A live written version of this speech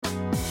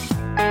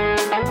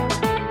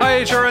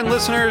HRN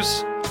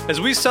listeners.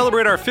 As we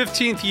celebrate our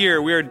 15th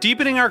year, we are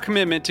deepening our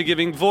commitment to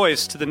giving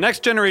voice to the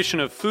next generation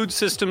of food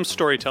systems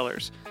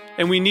storytellers,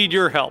 and we need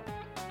your help.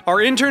 Our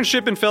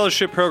internship and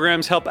fellowship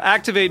programs help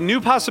activate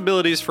new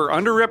possibilities for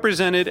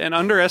underrepresented and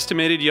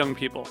underestimated young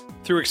people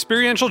through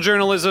experiential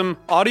journalism,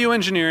 audio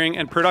engineering,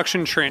 and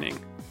production training.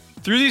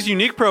 Through these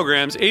unique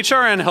programs,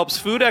 HRN helps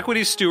food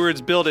equity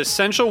stewards build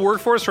essential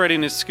workforce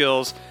readiness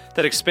skills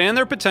that expand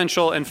their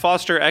potential and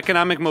foster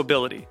economic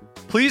mobility.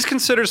 Please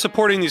consider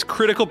supporting these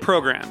critical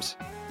programs.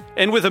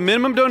 And with a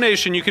minimum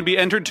donation, you can be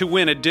entered to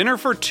win a dinner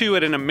for two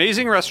at an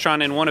amazing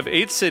restaurant in one of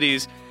 8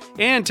 cities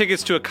and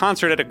tickets to a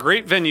concert at a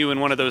great venue in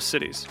one of those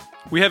cities.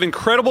 We have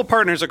incredible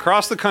partners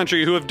across the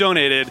country who have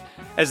donated,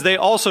 as they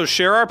also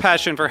share our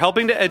passion for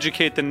helping to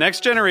educate the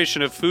next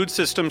generation of food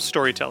systems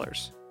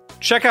storytellers.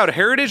 Check out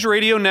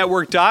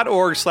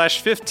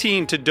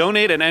heritageradionetwork.org/15 to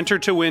donate and enter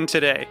to win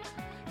today.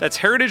 That's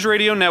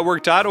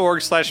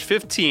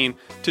heritageradionetwork.org/15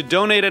 to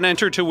donate and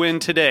enter to win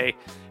today.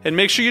 And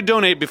make sure you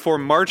donate before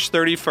March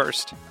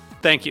 31st.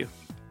 Thank you.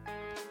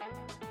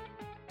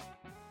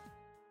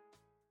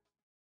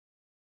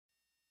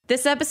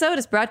 This episode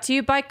is brought to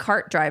you by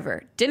Cart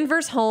Driver,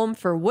 Denver's home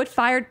for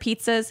wood-fired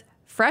pizzas,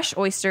 fresh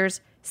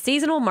oysters,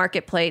 seasonal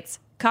market plates,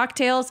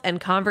 cocktails,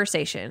 and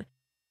conversation.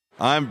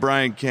 I'm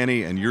Brian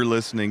Kenny, and you're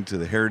listening to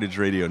the Heritage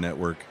Radio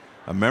Network,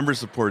 a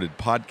member-supported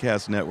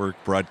podcast network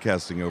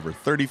broadcasting over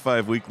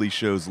 35 weekly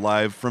shows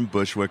live from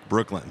Bushwick,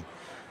 Brooklyn.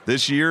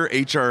 This year,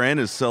 HRN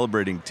is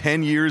celebrating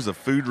 10 years of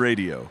food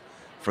radio.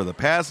 For the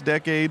past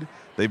decade,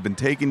 they've been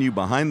taking you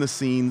behind the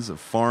scenes of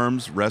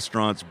farms,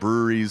 restaurants,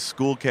 breweries,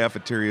 school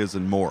cafeterias,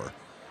 and more.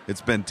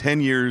 It's been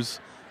 10 years,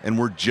 and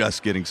we're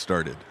just getting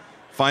started.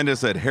 Find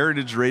us at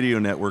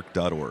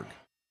heritageradionetwork.org.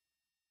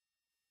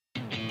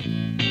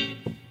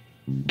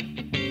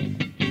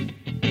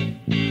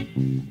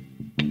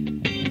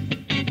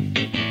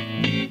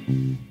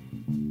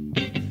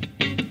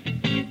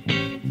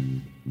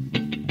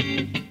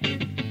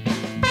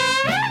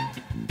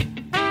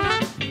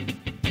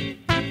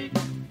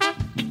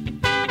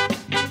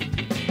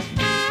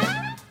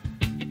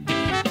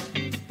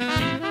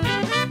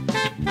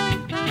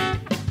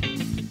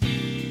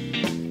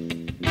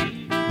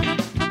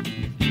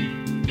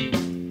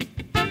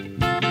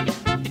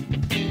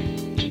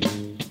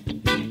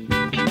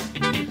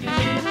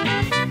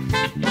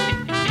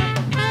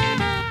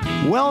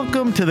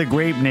 Welcome to the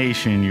Grape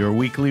Nation, your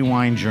weekly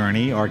wine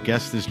journey. Our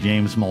guest is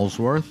James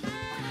Molesworth.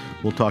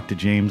 We'll talk to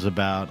James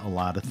about a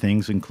lot of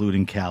things,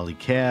 including Cali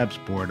Cabs,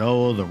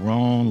 Bordeaux, the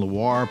Rhone,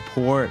 Loire,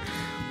 Port.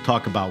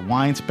 Talk about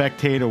wine,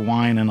 Spectator,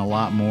 wine, and a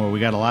lot more. We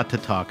got a lot to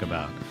talk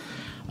about.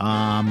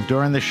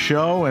 During the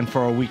show and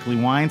for our weekly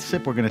wine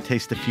sip, we're going to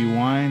taste a few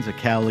wines, a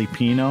Cali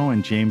Pinot,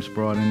 and James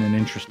brought in an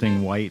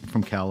interesting white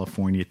from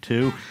California,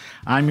 too.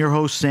 I'm your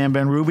host, Sam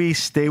Ben-Ruby.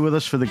 Stay with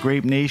us for the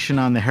Grape Nation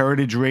on the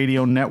Heritage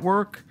Radio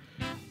Network.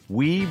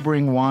 We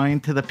bring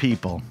wine to the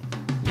people.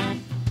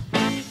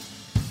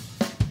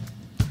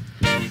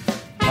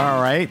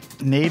 All right.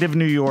 Native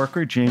New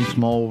Yorker James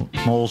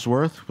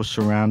Molesworth was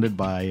surrounded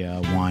by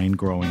wine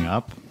growing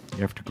up.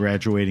 After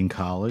graduating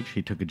college,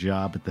 he took a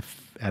job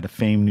at a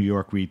famed New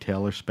York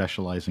retailer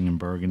specializing in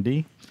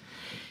Burgundy.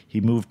 He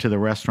moved to the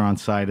restaurant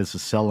side as a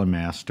cellar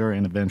master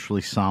and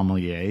eventually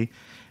sommelier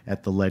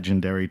at the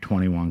legendary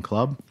 21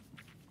 Club.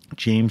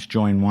 James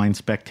joined Wine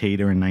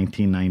Spectator in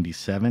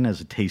 1997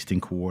 as a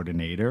tasting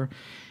coordinator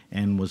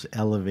and was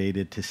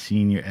elevated to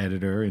senior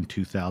editor in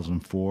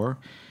 2004.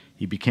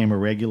 He became a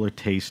regular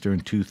taster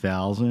in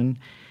 2000,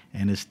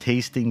 and his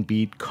tasting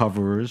beat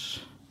covers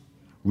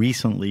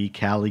recently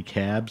Cali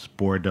Cabs,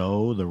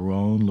 Bordeaux, the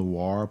Rhone,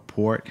 Loire,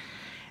 Port,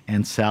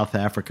 and South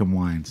African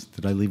wines.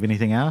 Did I leave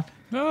anything out?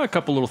 A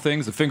couple little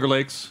things. The Finger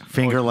Lakes.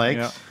 Finger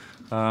Lakes? Yeah.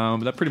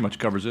 But that pretty much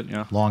covers it,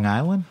 yeah. Long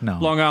Island? No.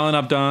 Long Island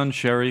I've done.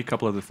 Sherry, a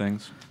couple other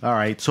things. All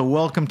right. So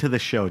welcome to the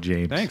show,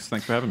 James. Thanks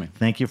for having me.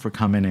 Thank you for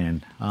coming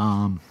in.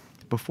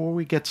 Before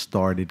we get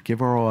started,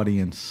 give our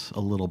audience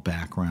a little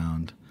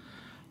background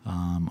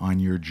on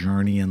your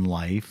journey in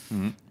life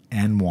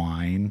and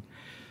wine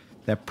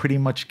that pretty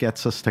much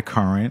gets us to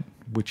current,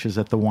 which is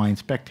at the Wine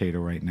Spectator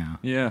right now.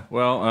 Yeah,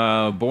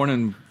 well, born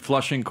in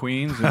Flushing,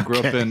 Queens, and grew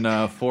up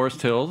in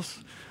Forest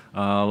Hills.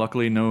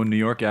 Luckily, no New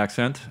York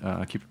accent.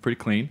 Keep it pretty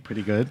clean.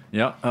 Pretty good.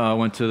 Yeah.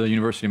 Went to the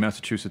University of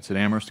Massachusetts at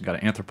Amherst and got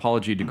an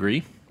anthropology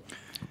degree.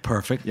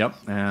 Perfect. Yep.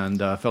 And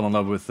fell in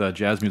love with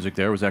jazz music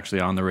there. Was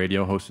actually on the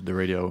radio, hosted the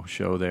radio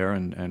show there,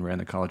 and ran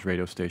the college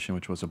radio station,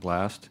 which was a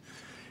blast.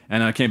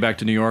 And I came back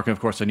to New York, and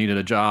of course I needed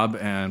a job,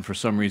 and for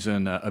some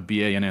reason a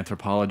BA in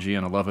anthropology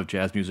and a love of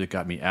jazz music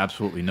got me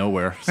absolutely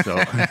nowhere.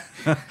 So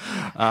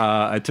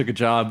I took a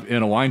job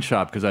in a wine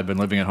shop because I'd been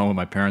living at home with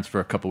my parents for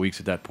a couple weeks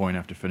at that point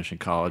after finishing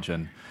college,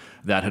 and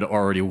that had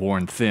already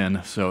worn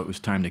thin, so it was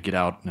time to get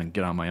out and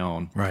get on my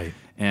own. Right.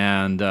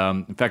 And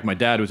in fact, my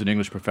dad was an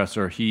English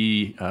professor.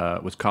 He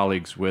was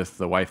colleagues with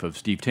the wife of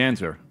Steve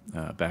Tanzer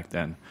back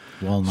then.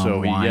 Well-known so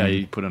wine.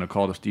 he put in a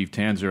call to Steve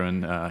Tanzer,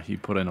 and he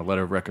put in a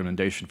letter of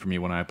recommendation for me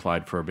when I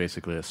applied for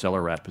basically a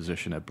cellar rat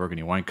position at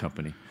Burgundy Wine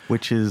Company.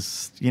 Which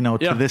is,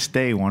 to this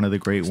day, one of the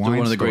great Still wine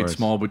one of the stores. great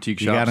small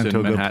boutique You shops got into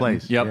in a Manhattan. good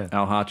place. Yep. Yeah.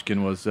 Al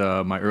Hodgkin was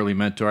my early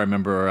mentor. I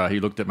remember he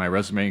looked at my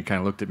resume and kind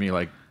of looked at me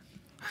like,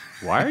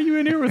 why are you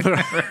in here with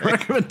a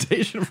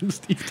recommendation from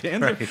Steve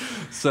Tanzer? Right.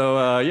 So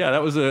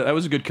that was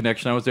a good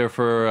connection. I was there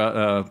for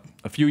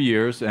a few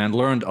years and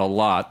learned a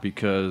lot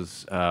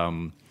because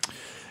Al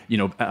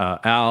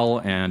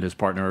and his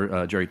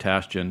partner Jerry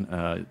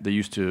Tashjian, they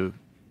used to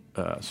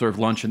serve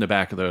lunch in the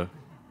back of the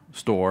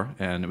store,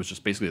 and it was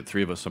just basically the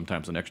three of us,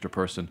 sometimes an extra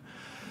person.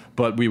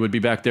 But we would be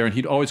back there, and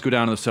he'd always go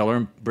down to the cellar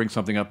and bring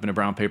something up in a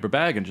brown paper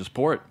bag and just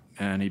pour it.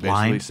 And he basically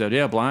Blind? said,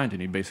 "Yeah, blind."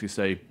 And he'd basically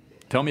say,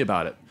 "Tell me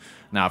about it."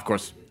 Now, of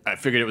course, I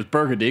figured it was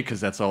Burgundy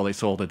because that's all they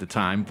sold at the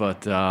time.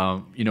 But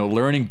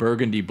learning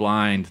Burgundy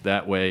blind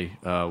that way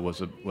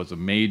was a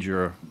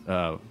major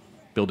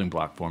building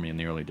block for me in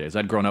the early days.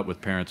 I'd grown up with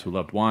parents who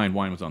loved wine.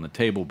 Wine was on the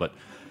table, but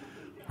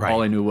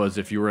all I knew was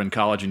if you were in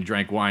college and you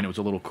drank wine, it was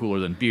a little cooler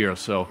than beer.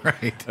 So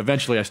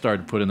eventually I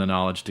started putting the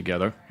knowledge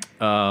together.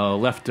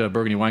 Left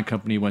Burgundy Wine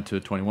Company, went to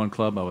 21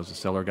 Club. I was a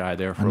cellar guy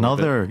there for a little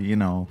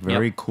bit.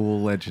 Very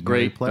cool,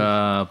 legendary Great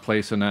place.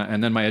 place.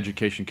 And then my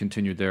education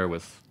continued there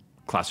with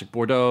classic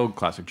Bordeaux,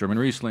 classic German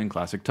Riesling,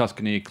 classic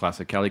Tuscany,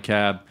 classic Cali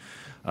Cab.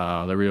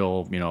 The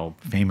real,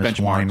 Famous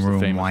benchmarks, wine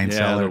room, wine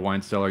cellar. the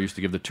wine cellar. I used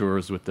to give the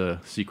tours with the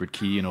secret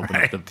key and open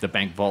up the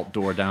bank vault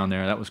door down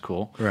there. That was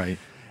cool. Right.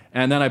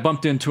 And then I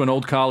bumped into an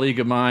old colleague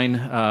of mine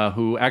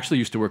who actually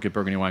used to work at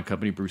Burgundy Wine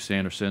Company, Bruce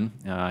Sanderson.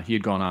 He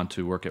had gone on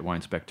to work at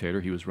Wine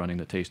Spectator. He was running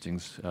the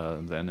tastings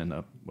then in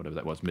the, whatever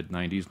that was,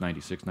 mid-90s,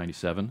 96,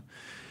 97.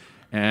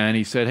 And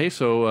he said, "Hey,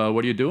 so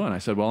what are you doing?" I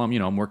said, "Well,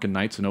 I'm working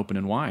nights and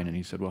opening wine." And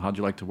he said, "Well, how'd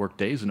you like to work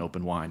days and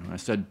open wine?" And I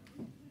said,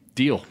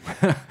 "Deal."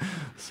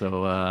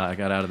 So I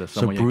got out of the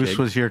So sommelier Bruce gig.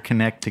 was your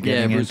connect to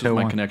getting Bruce into was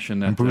my wine.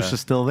 connection. And Bruce is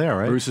still there,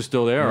 right? Bruce is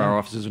still there. Our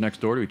offices are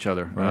next door to each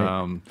other.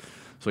 Right.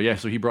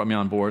 So he brought me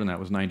on board, and that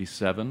was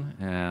 97.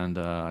 And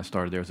I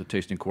started there as a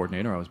tasting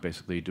coordinator. I was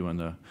basically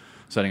doing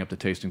setting up the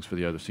tastings for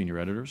the other senior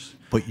editors.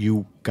 But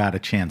you got a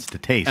chance to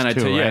taste, And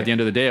too, right? at the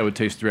end of the day, I would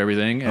taste through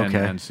everything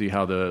and see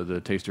how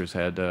the tasters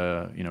had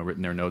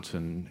written their notes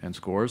and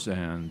scores.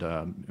 And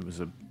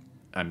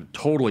I'm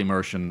total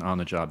immersion on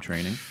the job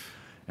training.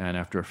 And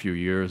after a few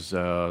years,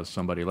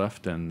 somebody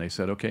left, and they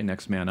said, "Okay,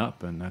 next man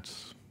up," and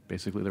that's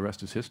basically the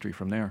rest is history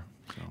from there.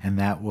 So. And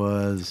that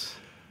was...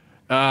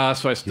 So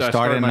I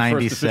started in my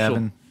first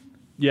 97?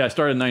 I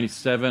started in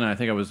 97. I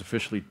think I was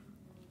officially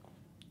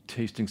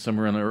tasting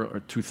somewhere in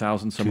the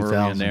 2000, somewhere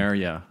around there.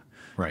 Yeah.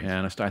 Right.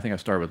 And I think I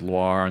started with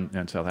Loire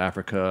and South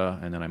Africa,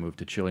 and then I moved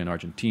to Chile and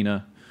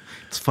Argentina.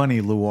 It's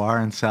funny, Loire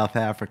and South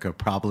Africa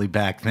probably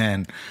back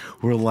then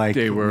were like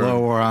They were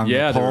lower on the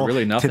they pole. were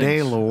really nothings.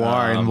 Today,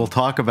 Loire, and we'll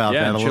talk about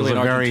that. And It Chile was and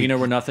a Argentina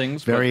were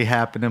nothings. very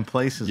happening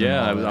places.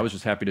 Yeah, and all I that. was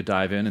just happy to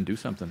dive in and do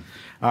something.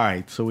 All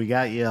right, so we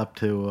got you up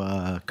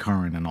to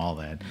current and all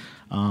that.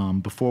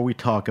 Before we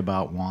talk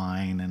about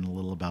wine and a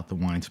little about the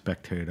Wine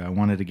Spectator, I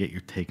wanted to get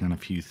your take on a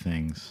few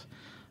things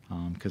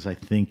because I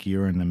think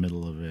you're in the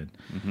middle of it.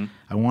 Mm-hmm.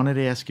 I wanted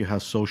to ask you how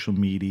social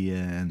media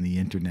and the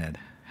internet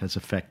has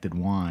affected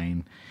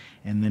wine,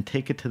 and then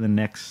take it to the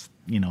next,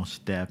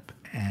 step.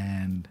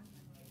 And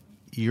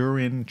you're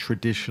in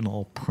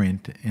traditional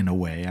print in a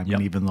way. I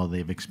mean, even though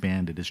they've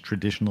expanded, is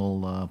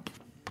traditional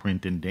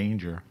print in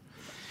danger?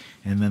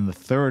 And then the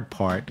third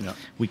part,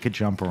 we could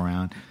jump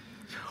around.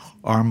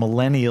 Are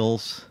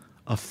millennials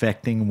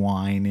affecting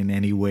wine in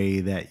any way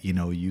that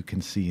you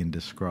can see and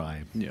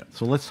describe? Yeah.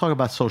 So let's talk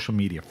about social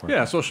media first.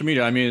 Yeah, social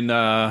media. I mean,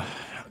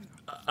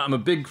 I'm a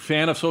big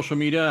fan of social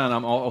media, and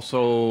I'm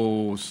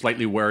also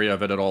slightly wary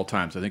of it at all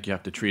times. I think you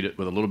have to treat it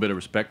with a little bit of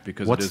respect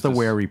because What's the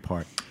wary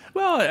part?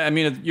 Well, I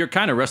mean, you're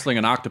kind of wrestling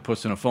an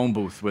octopus in a phone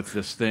booth with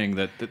this thing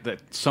that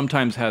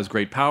sometimes has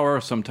great power,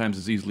 sometimes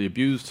is easily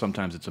abused,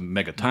 sometimes it's a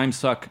mega time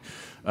suck.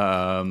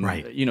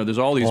 Right. There's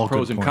all these All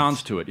pros good and points.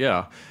 cons to it.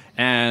 Yeah,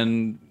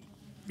 and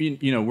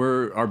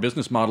our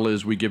business model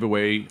is we give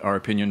away our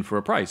opinion for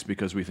a price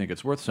because we think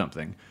it's worth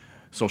something.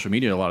 Social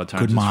media a lot of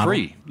times Good is model.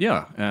 free.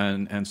 Yeah,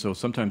 and so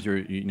sometimes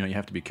you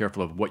have to be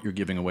careful of what you're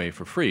giving away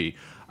for free.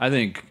 I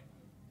think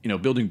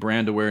building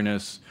brand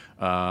awareness,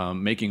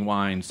 making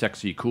wine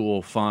sexy,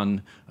 cool,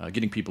 fun,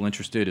 getting people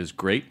interested is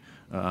great.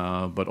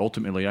 But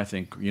ultimately, I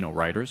think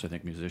writers, I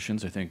think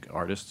musicians, I think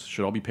artists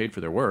should all be paid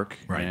for their work,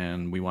 Right.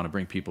 and we want to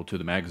bring people to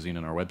the magazine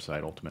and our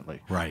website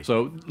ultimately. Right.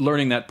 So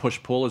learning that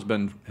push pull has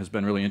been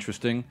really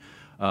interesting.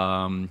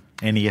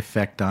 Any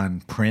effect on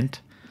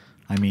print?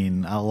 I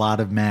mean, a lot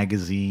of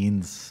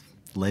magazines,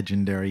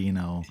 legendary,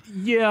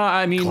 Yeah,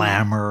 I mean,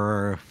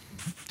 Glamour,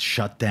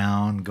 shut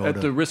down, at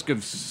the risk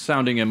of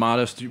sounding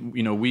immodest,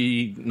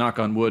 we, knock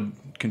on wood,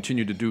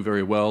 continue to do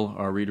very well.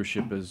 Our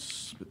readership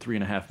is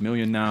 3.5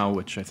 million now,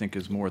 which I think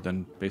is more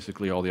than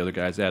basically all the other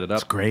guys added up.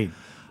 It's great.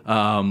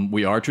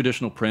 We are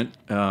traditional print,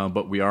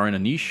 but we are in a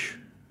niche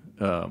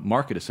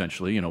market,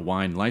 essentially,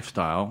 wine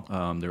lifestyle.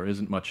 There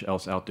isn't much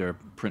else out there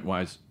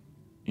print-wise,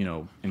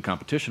 in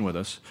competition with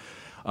us.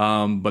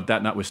 But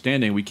that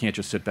notwithstanding, we can't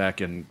just sit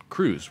back and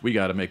cruise. We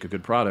got to make a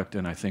good product,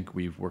 and I think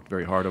we've worked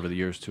very hard over the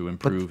years to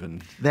improve.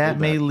 And that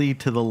may lead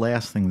to the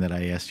last thing that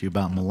I asked you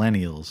about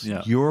millennials.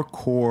 Yeah. Your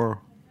core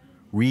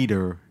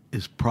reader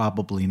is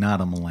probably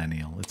not a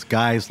millennial. It's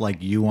guys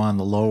like you on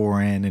the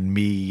lower end and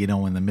me,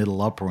 in the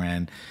middle upper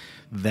end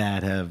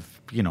that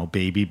have,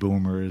 baby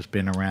boomers,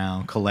 been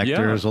around,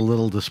 collectors, a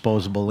little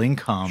disposable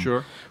income.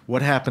 Sure.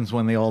 What happens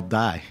when they all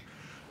die?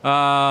 We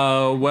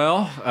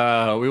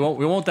won't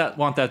want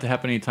that to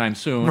happen anytime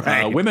soon.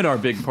 Right. Women are a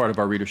big part of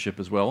our readership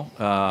as well,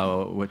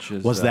 which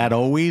is... Was that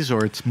always,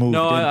 or it's moved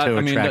into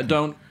I mean, attracting?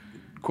 don't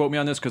quote me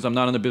on this because I'm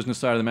not on the business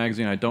side of the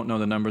magazine. I don't know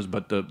the numbers,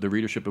 but the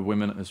readership of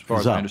women, as far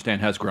as I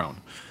understand, has grown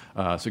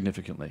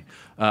significantly.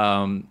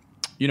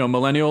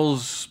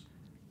 Millennials,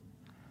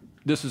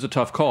 this is a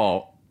tough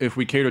call. If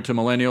we cater to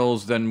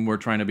millennials, then we're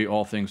trying to be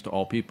all things to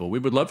all people. We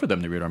would love for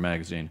them to read our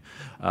magazine,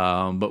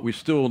 but we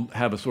still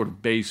have a sort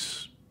of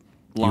base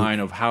line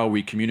of how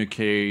we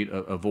communicate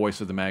a voice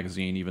of the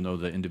magazine, even though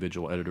the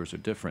individual editors are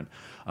different.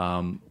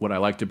 Would I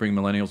like to bring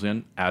millennials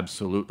in?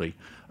 Absolutely.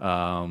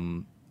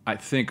 I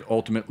think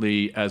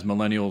ultimately, as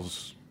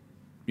millennials,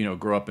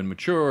 grow up and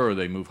mature, or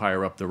they move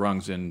higher up the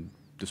rungs in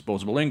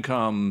disposable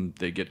income,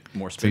 they get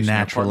more space in their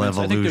natural apartments.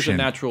 I think there's a evolution.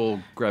 natural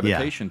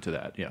gravitation to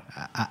that. Yeah.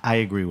 I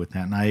agree with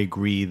that, and I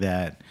agree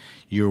that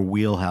your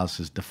wheelhouse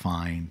is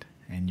defined,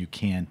 and you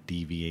can't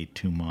deviate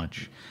too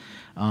much.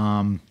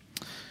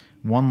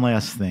 One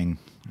last thing,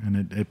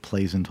 and it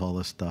plays into all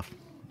this stuff.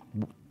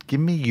 Give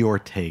me your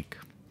take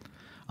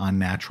on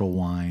natural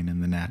wine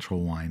and the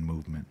natural wine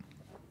movement.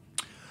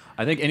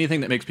 I think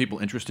anything that makes people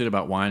interested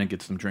about wine and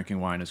gets them drinking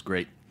wine is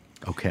great.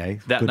 Okay.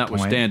 That good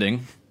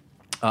notwithstanding,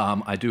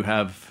 I do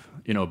have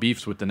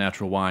beefs with the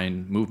natural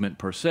wine movement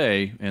per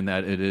se, in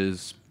that it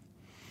is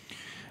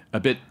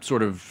a bit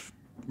sort of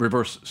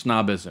reverse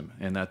snobism,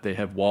 in that they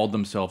have walled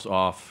themselves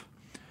off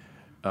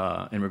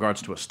in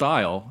regards to a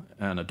style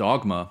and a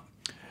dogma,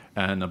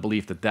 and a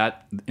belief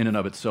that in and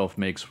of itself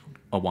makes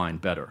a wine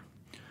better.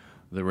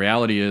 The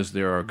reality is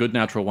there are good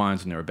natural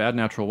wines and there are bad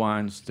natural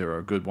wines. There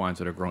are good wines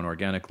that are grown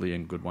organically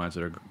and good wines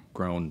that are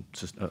grown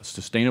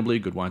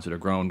sustainably, good wines that are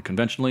grown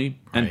conventionally,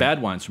 and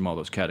bad wines from all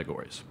those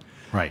categories.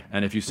 Right.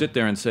 And if you sit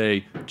there and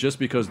say, just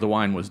because the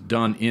wine was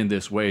done in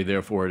this way,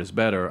 therefore it is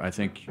better, I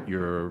think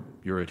you're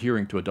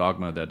adhering to a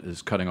dogma that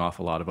is cutting off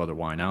a lot of other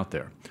wine out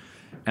there.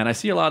 And I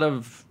see a lot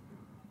of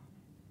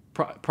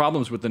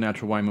problems with the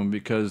natural wine movement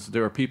because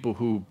there are people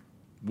who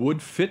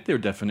would fit their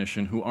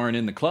definition who aren't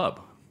in the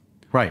club.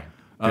 Right.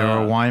 There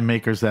are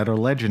winemakers that are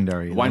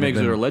legendary. Winemakers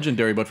that are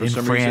legendary, but for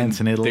some France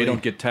reason and Italy. they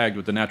don't get tagged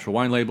with the natural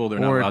wine label. They're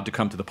not allowed to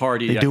come to the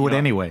party. They do it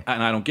anyway.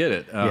 And I don't get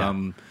it.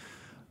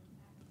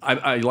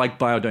 I like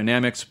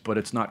biodynamics, but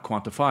it's not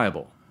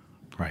quantifiable.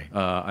 Right.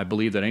 I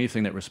believe that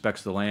anything that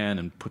respects the land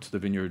and puts the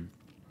vineyard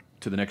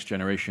to the next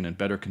generation in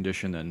better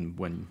condition than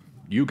when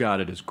you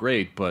got it is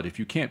great, but if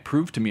you can't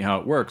prove to me how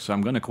it works,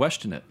 I'm going to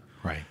question it.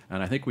 Right.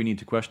 And I think we need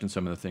to question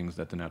some of the things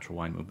that the natural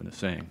wine movement is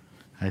saying.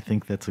 I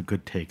think that's a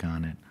good take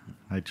on it.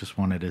 I just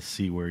wanted to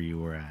see where you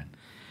were at.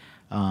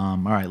 All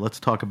right, let's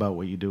talk about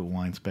what you do at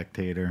Wine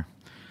Spectator.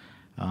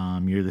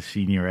 You're the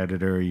senior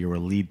editor. You're a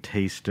lead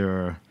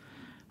taster.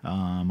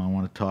 I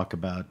want to talk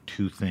about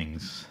two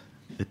things.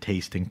 The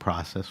tasting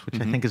process, which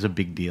I think is a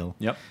big deal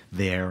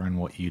there and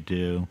what you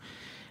do.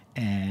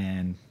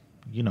 And,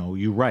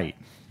 you write.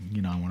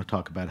 I want to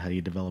talk about how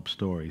you develop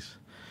stories.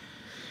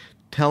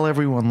 Tell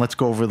everyone, let's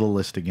go over the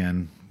list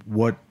again.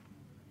 What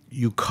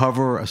you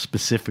cover a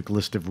specific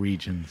list of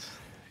regions.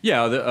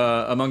 Yeah,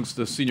 amongst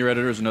the senior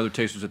editors and other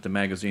tasters at the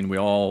magazine, we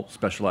all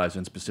specialize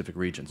in specific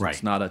regions. Right.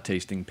 It's not a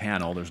tasting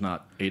panel. There's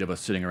not 8 of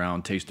us sitting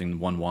around tasting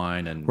one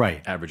wine and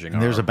averaging.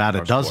 And there's about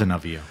a dozen score.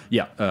 of you.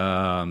 Yeah.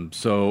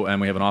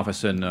 And we have an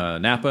office in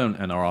Napa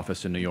and our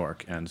office in New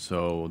York. And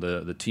so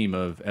the team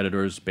of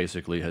editors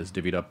basically has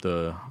divvied up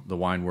the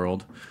wine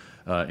world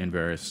in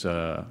various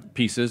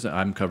pieces.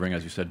 I'm covering,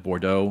 as you said,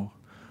 Bordeaux,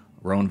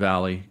 Rhone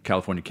Valley,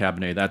 California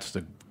Cabernet. That's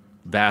the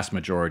vast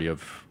majority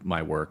of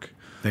my work.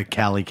 The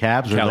Cali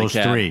Cabs, or those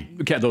three?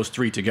 Those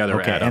three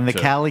together. Okay, and the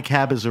Cali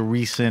Cab is a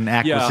recent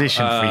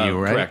acquisition for you,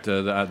 right? Correct.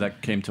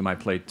 That came to my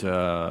plate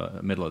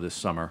middle of this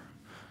summer.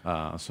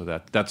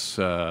 So that's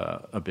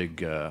a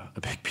big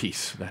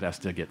piece that has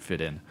to get fit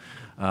in.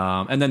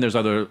 And then there's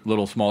other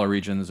little smaller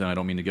regions, and I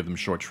don't mean to give them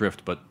short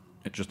shrift, but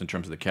just in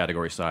terms of the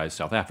category size,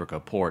 South Africa,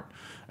 port,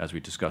 as we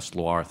discussed,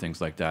 Loire,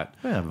 things like that.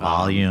 Yeah,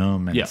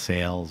 volume and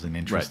sales and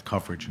interest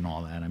coverage and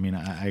all that. I mean,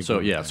 I agree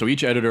with that. So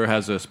each editor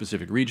has a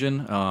specific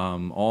region.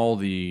 All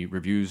the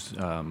reviews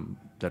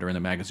that are in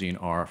the magazine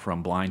are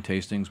from blind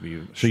tastings.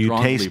 So you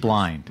taste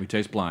blind? We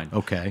taste blind.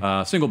 Okay.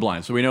 Single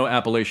blind. So we know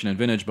appellation and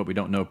vintage, but we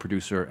don't know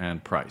producer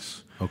and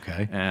price.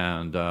 Okay.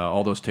 And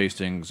all those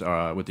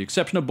tastings, with the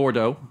exception of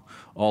Bordeaux,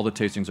 all the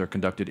tastings are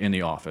conducted in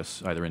the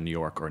office, either in New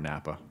York or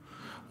Napa.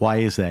 Why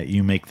is that?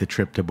 You make the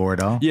trip to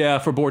Bordeaux? Yeah,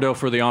 for Bordeaux,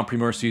 for the en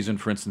primeur season,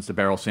 for instance, the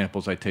barrel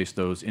samples, I taste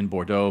those in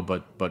Bordeaux,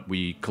 but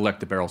we collect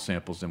the barrel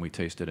samples and we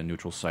taste at a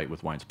neutral site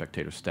with Wine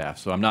Spectator staff.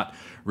 So I'm not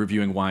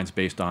reviewing wines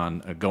based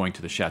on going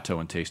to the chateau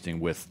and tasting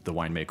with the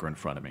winemaker in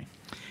front of me.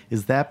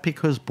 Is that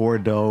because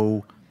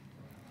Bordeaux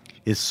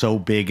is so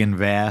big and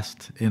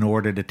vast? In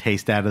order to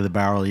taste out of the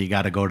barrel, you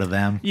got to go to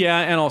them? Yeah,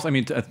 and also, I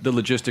mean, the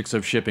logistics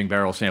of shipping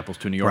barrel samples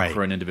to New York Right.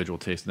 for an individual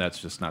taste, that's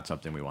just not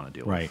something we want to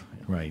deal Right,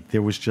 with. right.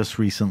 There was just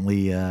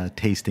recently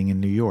tasting in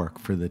New York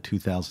for the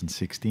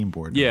 2016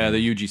 Bordeaux. Yeah, the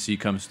UGC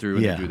comes through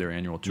and Yeah. they do their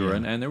annual tour,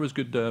 Yeah. and there was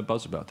good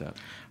buzz about that.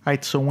 All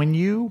right, so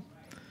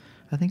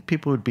I think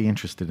people would be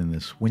interested in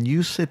this. When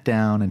you sit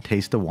down and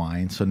taste a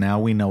wine, so now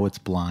we know it's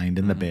blind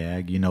in the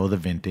bag, you know the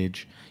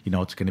vintage, you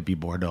know it's going to be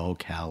Bordeaux,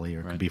 Cali, or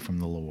it could be from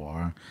the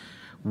Loire.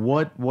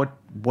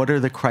 What are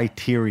the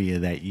criteria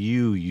that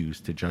you use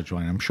to judge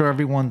wine? I'm sure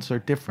everyone's are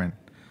different.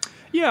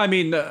 Yeah, I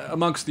mean,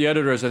 amongst the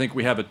editors, I think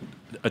we have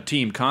a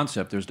team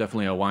concept. There's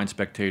definitely a wine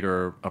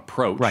spectator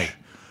approach. Right.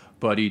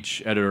 But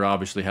each editor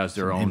obviously has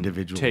their own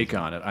individualism. take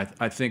on it.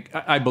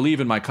 I believe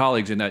in my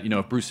colleagues in that,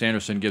 if Bruce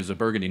Sanderson gives a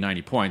Burgundy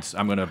 90 points,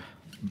 I'm going to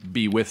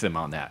be with him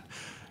on that.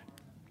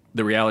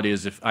 The reality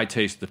is if I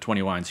taste the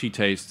 20 wines he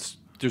tastes,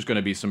 there's going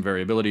to be some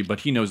variability,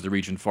 but he knows the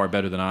region far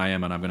better than I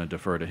am, and I'm going to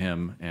defer to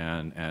him,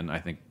 and I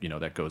think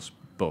that goes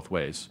both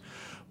ways.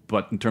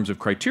 But in terms of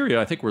criteria,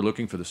 I think we're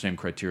looking for the same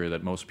criteria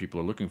that most people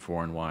are looking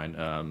for in wine.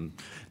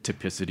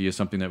 Typicity is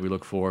something that we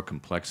look for,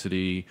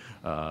 complexity,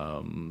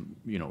 how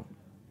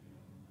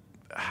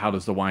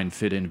does the wine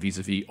fit in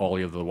vis-a-vis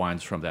all of the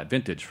wines from that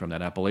vintage, from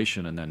that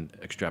appellation, and then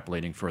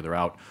extrapolating further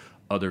out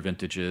other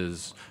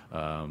vintages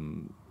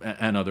and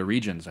other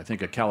regions. I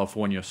think a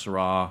California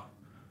Syrah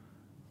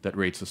that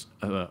rates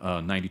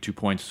 92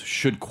 points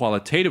should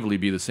qualitatively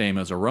be the same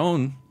as a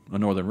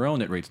Northern Rhone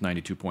that rates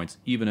 92 points,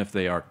 even if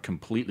they are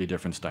completely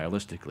different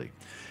stylistically.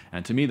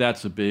 And to me,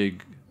 that's a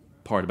big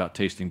part about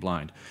tasting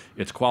blind.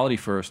 It's quality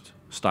first,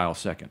 style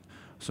second.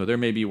 So there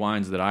may be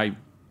wines that I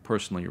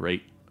personally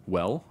rate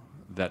well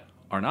that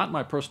are not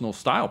my personal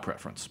style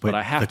preference, but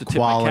I have to tip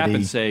my cap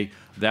and say,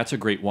 that's a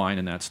great wine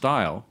in that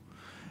style.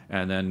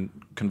 And then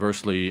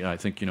conversely, I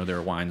think, there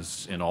are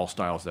wines in all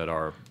styles that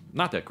are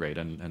not that great,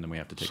 and then we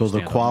have to take a stand So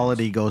the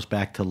quality goes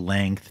back to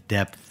length,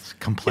 depth,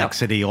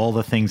 complexity, all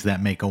the things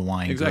that make a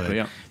wine Exactly, good.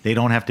 yeah. They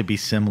don't have to be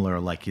similar,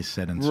 like you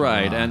said in Syrah.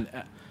 Right, and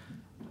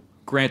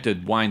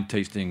granted, wine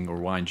tasting or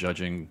wine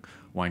judging,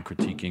 wine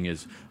critiquing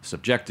is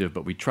subjective,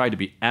 but we try to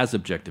be as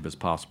objective as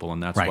possible,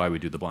 and that's Right. why we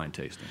do the blind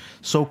tasting.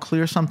 So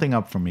clear something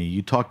up for me.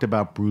 You talked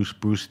about Bruce.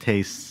 Bruce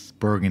tastes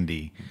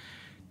Burgundy.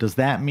 Does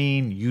that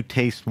mean you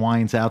taste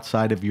wines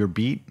outside of your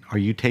beat? Are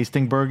you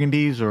tasting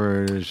Burgundies,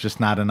 or is just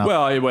not enough?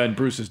 Well, when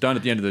Bruce is done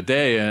at the end of the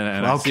day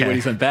and I see what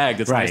he's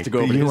unbagged, it's nice to go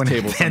over to his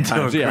table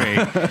sometimes.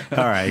 Yeah.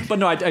 All right. But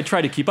no, I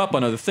try to keep up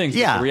on other things.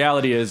 Yeah. But the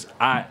reality is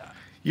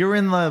You're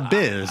in the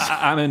biz.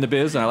 I'm in the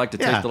biz, and I like to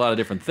taste a lot of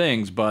different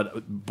things,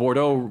 but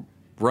Bordeaux,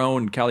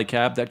 Rhone, Cali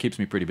Cab, that keeps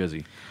me pretty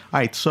busy. All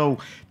right, so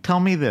tell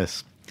me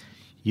this.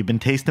 You've been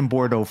tasting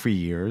Bordeaux for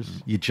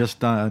years. You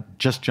just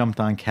jumped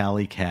on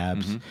Cali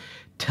Cabs. Mm-hmm.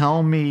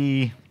 Tell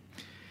me,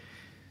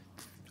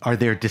 are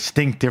there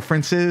distinct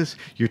differences?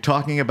 You're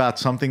talking about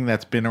something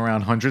that's been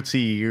around hundreds of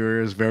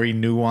years, very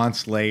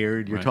nuanced,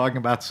 layered. You're talking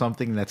about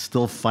something that's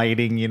still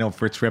fighting,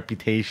 for its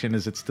reputation.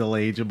 Is it still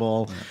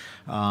ageable?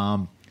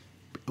 Right.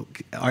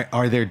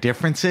 Are there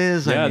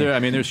differences? Yeah,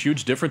 there's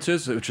huge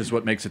differences, which is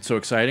what makes it so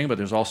exciting. But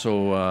there's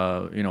also,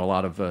 a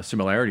lot of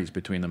similarities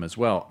between them as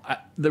well.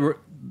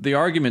 The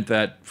argument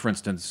that, for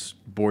instance,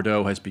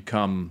 Bordeaux has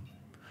become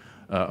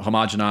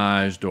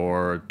homogenized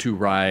or too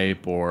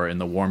ripe, or in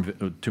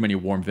the too many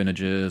warm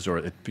vintages, or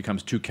it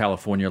becomes too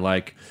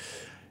California-like.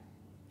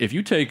 If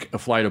you take a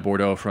flight of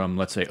Bordeaux from,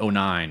 let's say,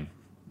 09,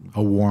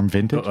 a warm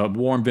vintage, a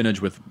warm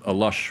vintage with a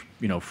lush,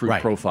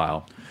 fruit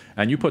profile,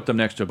 and you put them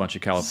next to a bunch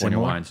of California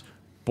wines,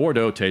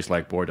 Bordeaux tastes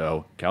like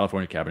Bordeaux.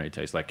 California Cabernet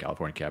tastes like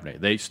California Cabernet.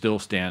 They still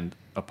stand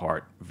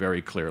apart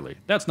very clearly.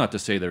 That's not to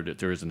say that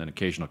there isn't an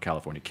occasional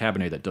California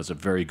Cabernet that does a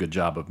very good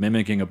job of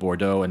mimicking a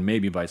Bordeaux, and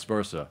maybe vice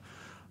versa.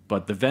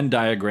 But the Venn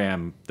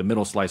diagram, the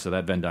middle slice of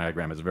that Venn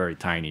diagram is very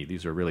tiny.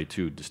 These are really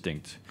two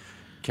distinct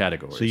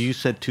categories. So you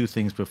said two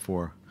things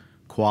before: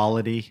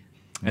 quality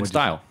and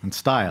style.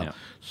 Yeah.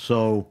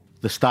 So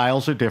the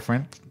styles are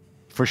different,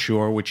 for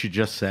sure, which you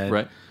just said.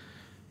 Right.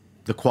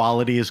 The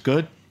quality is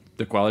good.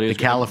 The quality is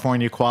the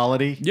California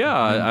quality. Yeah,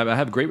 I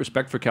have great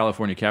respect for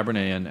California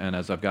Cabernet, and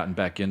as I've gotten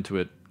back into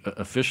it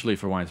officially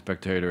for Wine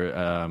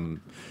Spectator,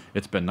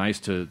 it's been nice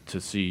to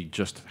see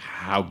just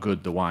how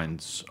good the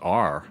wines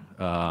are.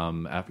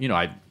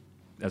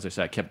 As I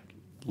said, I kept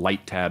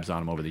light tabs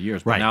on them over the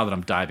years, but now that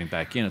I'm diving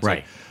back in, it's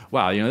like,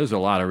 wow, there's a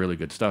lot of really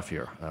good stuff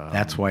here.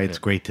 That's why it's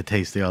great to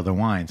taste the other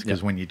wines,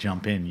 because when you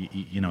jump in,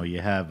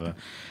 you have a...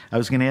 I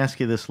was going to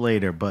ask you this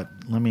later, but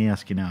let me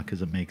ask you now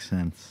because it makes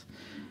sense.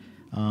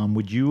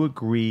 Would you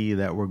agree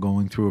that we're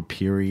going through a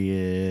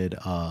period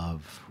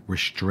of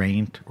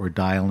restraint or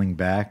dialing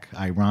back?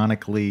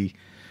 Ironically,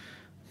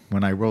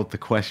 when I wrote the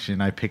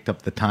question, I picked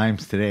up the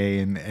Times today,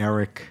 and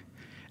Eric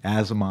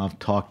Asimov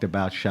talked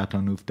about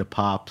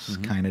Chateauneuf-du-Pape's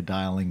kind of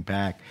dialing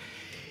back.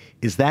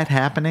 Is that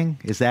happening?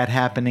 Is that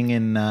happening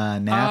in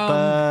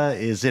Napa?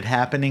 Is it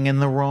happening in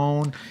the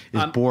Rhone?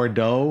 Is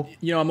Bordeaux?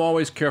 I'm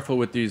always careful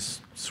with these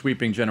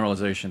sweeping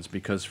generalizations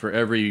because for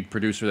every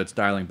producer that's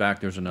dialing back,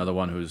 there's another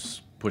one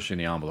who's pushing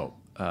the envelope.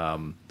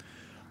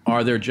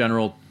 Are there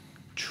general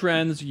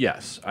trends?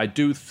 Yes. I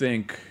do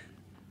think,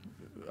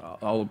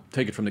 I'll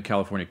take it from the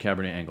California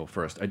Cabernet angle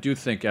first. I do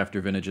think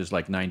after vintages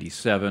like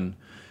 97,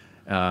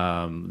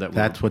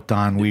 that's what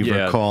Don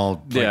Weaver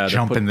called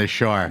jumping the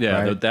shark.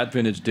 Yeah, right? that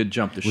vintage did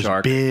jump the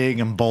shark. Big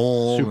and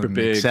bold, super and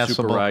big,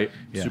 accessible.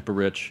 super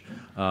rich.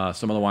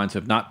 Some of the wines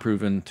have not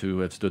proven to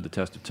have stood the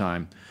test of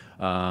time.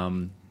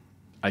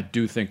 I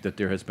do think that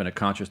there has been a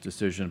conscious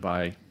decision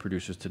by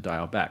producers to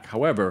dial back.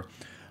 However,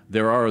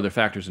 there are other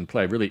factors in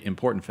play, really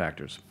important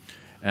factors.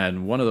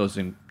 And one of those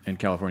in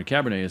California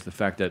Cabernet is the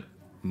fact that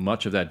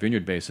much of that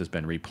vineyard base has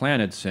been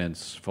replanted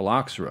since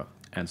phylloxera.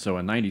 And so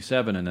in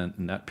 97, and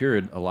in that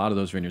period, a lot of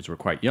those vineyards were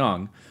quite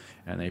young,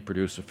 and they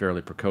produced a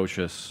fairly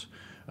precocious,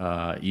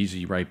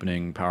 easy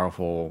ripening,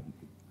 powerful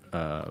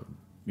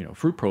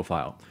fruit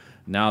profile.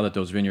 Now that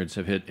those vineyards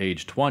have hit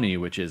age 20,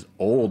 which is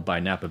old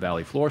by Napa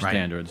Valley floor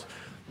standards,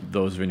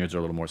 those vineyards are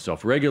a little more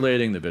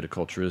self-regulating. The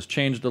viticulture has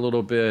changed a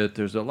little bit.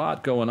 There's a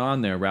lot going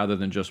on there rather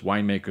than just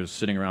winemakers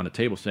sitting around a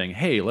table saying,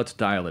 hey, let's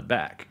dial it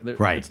back.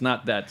 Right. It's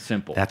not that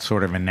simple. That's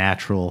sort of a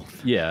natural...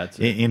 Yeah.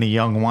 In a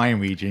young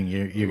wine region,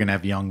 you're going to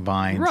have young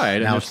vines. Right. Now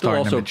and it's there's still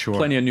starting to also mature.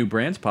 plenty of new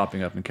brands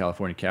popping up in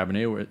California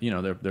Cabernet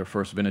where, their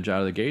first vintage out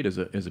of the gate is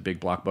a big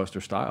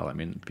blockbuster style. I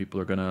mean, people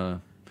are going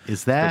to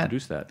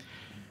produce that.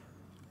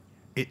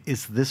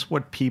 Is this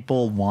what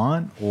people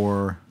want?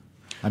 Or,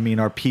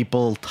 are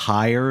people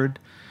tired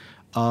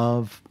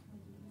of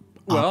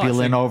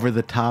opulent,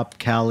 over-the-top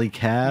Cali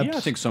cabs? Yeah,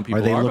 I think some people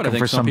are. They but looking I think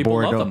for some people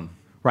Bordeaux? love them.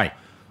 Right.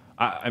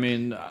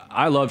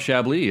 I love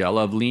Chablis. I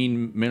love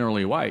lean,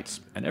 minerally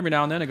whites. And every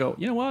now and then I go,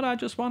 you know what? I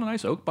just want a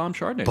nice oak bomb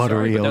Chardonnay.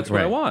 Buttery but that's oak,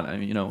 what I right. want.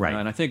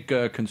 And I think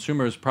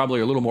consumers probably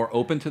are a little more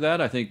open to that.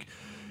 I think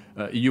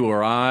you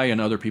or I and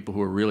other people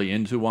who are really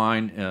into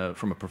wine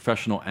from a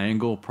professional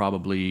angle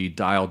probably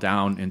dial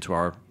down into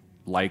our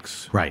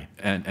likes, right?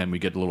 And we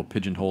get a little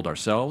pigeonholed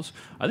ourselves.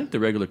 I think the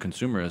regular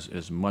consumer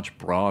is much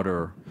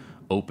broader,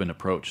 open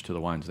approach to the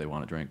wines they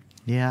want to drink.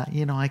 Yeah,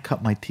 I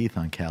cut my teeth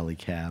on Cali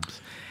cabs,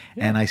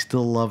 and I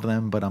still love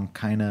them, but I'm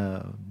kind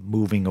of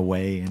moving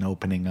away and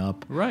opening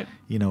up. Right.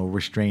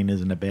 Restraint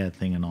isn't a bad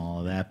thing and all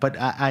of that, but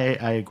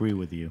I agree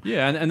with you.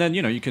 Yeah, and then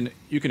you can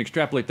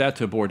extrapolate that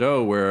to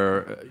Bordeaux,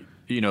 where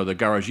the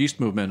garagiste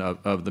movement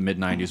of the mid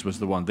 '90s was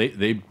the one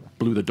they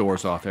blew the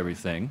doors off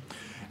everything.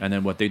 And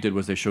then what they did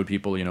was they showed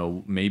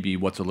people, maybe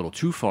what's a little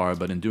too far,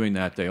 but in doing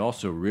that, they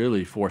also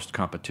really forced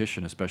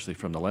competition, especially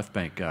from the left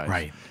bank guys.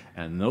 Right.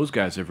 And those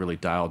guys have really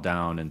dialed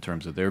down in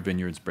terms of their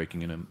vineyards,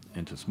 breaking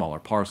into smaller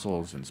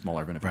parcels and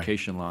smaller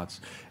vinification lots,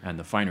 and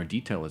the finer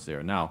detail is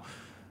there. Now,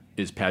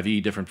 is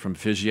Pavie different from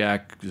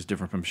Figeac? Is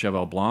different from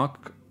Cheval Blanc?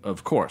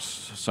 Of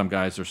course. Some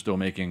guys are still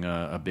making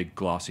a big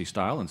glossy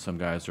style, and some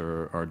guys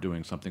are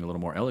doing something a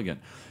little more elegant.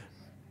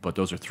 But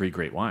those are three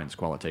great wines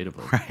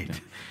qualitatively. Right, yeah.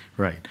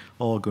 Right.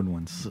 All good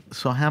ones.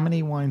 So how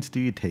many wines do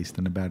you taste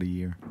in about a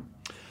year?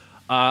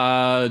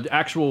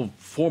 Actual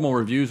formal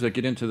reviews that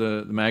get into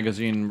the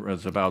magazine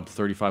is about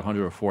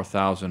 3,500 or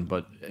 4,000,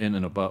 but in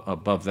and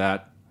above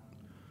that,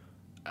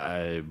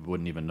 I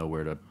wouldn't even know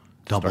where to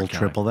double,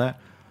 triple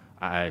that?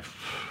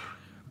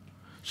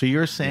 So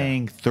you're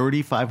saying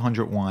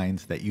 3,500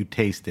 wines that you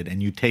tasted,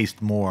 and you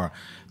taste more,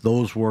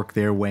 those work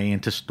their way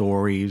into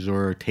stories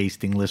or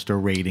tasting list or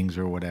ratings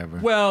or whatever?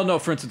 Well, no.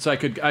 For instance, I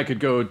could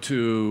go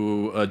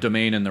to a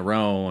domain in the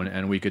Rhone,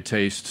 and we could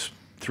taste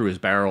through his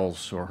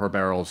barrels or her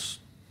barrels,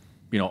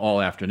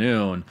 all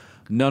afternoon.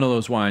 None of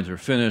those wines are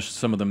finished.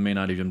 Some of them may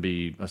not even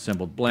be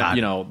assembled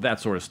blend. That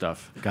sort of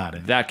stuff. Got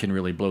it. That can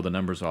really blow the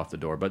numbers off the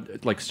door.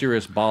 But like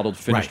serious bottled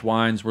finished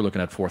wines, we're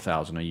looking at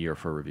 4,000 a year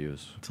for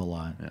reviews. That's a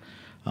lot. Yeah.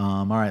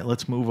 All right,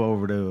 let's move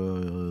over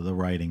to the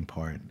writing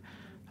part.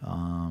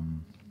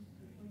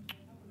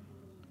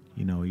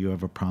 You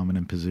have a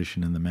prominent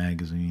position in the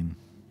magazine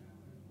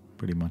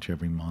pretty much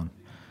every month.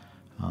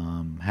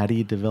 How do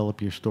you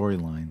develop your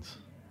storylines?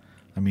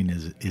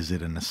 Is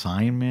it an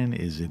assignment?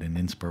 Is it an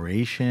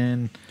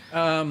inspiration?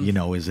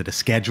 Is it a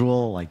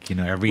schedule?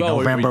 Every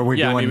November we're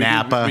doing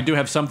Napa. We do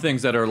have some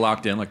things that are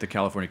locked in, like the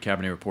California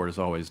Cabernet Report is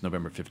always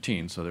November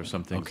 15th, so there's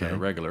some things that are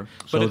regular.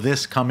 So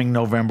this coming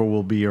November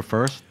will be your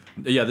first?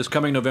 Yeah, this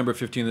coming November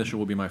 15th issue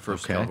will be my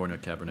first California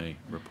Cabernet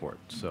Report.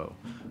 So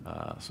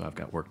I've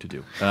got work to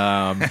do.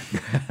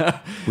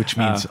 Which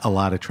means a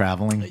lot of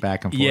traveling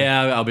back and forth?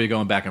 Yeah, I'll be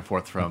going back and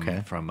forth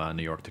from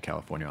New York to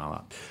California a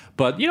lot.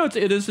 But,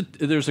 there's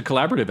a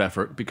collaborative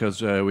effort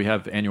because we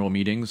have annual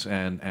meetings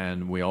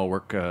and we all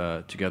work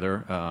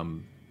together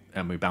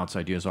and we bounce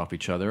ideas off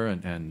each other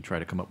and try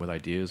to come up with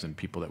ideas and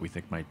people that we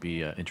think might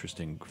be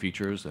interesting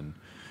features and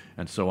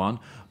so on.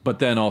 But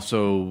then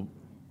also...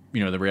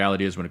 the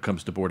reality is when it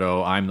comes to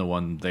Bordeaux, I'm the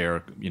one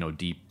there,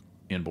 deep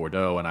in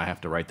Bordeaux, and I have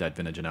to write that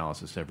vintage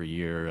analysis every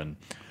year.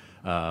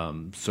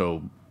 And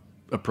so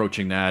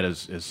approaching that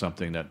is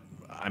something that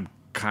I'm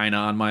kind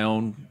of on my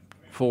own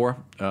for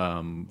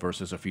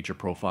versus a feature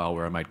profile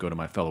where I might go to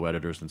my fellow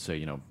editors and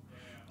say,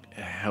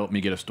 help me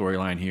get a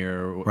storyline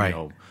here. Right.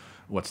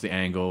 what's the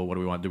angle? What do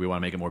we want? Do we want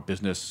to make it more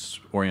business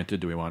oriented?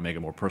 Do we want to make it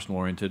more personal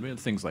oriented? I mean,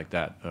 things like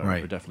that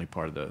are definitely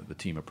part of the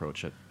team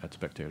approach at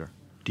Spectator.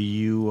 Do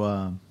you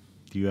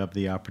have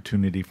the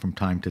opportunity from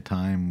time to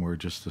time where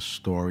just the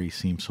story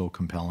seems so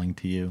compelling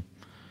to you?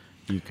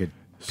 You could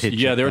pitch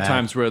Yeah, it there are back?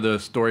 times where the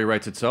story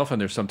writes itself, and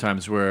there's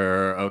sometimes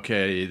where,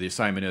 okay, the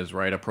assignment is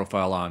write a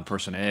profile on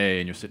person A,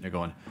 and you're sitting there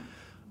going,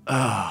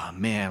 oh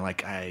man,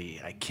 like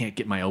I can't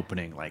get my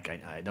opening, like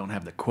I don't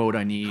have the quote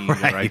I need, or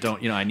I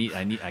don't,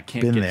 I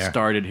can't get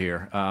started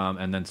here.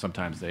 And then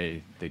sometimes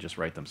they just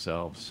write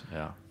themselves.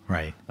 Yeah,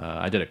 right.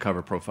 I did a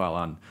cover profile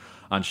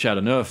on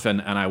Chateauneuf,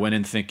 and I went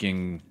in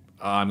thinking,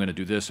 oh, I'm going to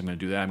do this, I'm going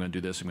to do that, I'm going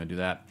to do this, I'm going to do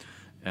that,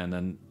 and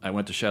then I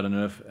went to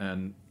Chateauneuf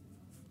and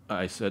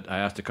I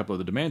asked a couple of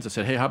the demands. I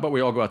said, hey, how about we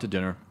all go out to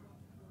dinner?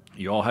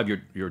 You all have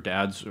your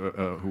dads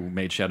who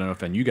made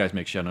Chateauneuf, and you guys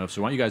make Chateauneuf.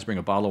 So why don't you guys bring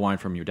a bottle of wine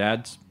from your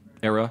dad's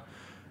era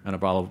and a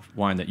bottle of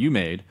wine that you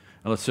made,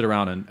 and let's sit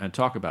around and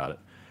talk about it.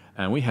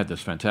 And we had this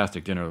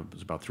fantastic dinner. It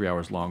was about 3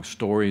 hours long,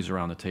 stories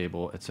around the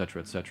table, et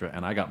cetera, et cetera.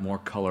 And I got more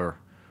color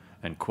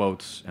and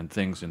quotes and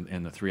things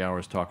in the 3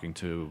 hours talking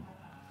to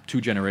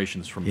two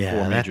generations from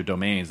four major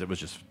domains. It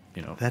was just,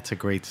 That's a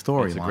great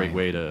story. It's a great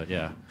way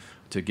to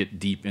get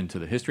deep into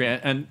the history.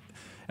 And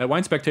at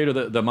Wine Spectator,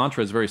 the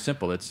mantra is very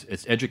simple. It's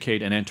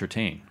educate and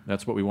entertain.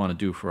 That's what we want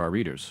to do for our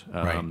readers.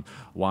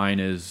 Wine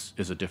is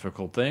a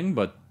difficult thing,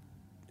 but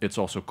it's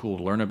also cool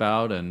to learn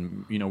about.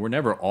 And we're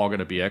never all going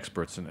to be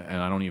experts, and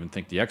I don't even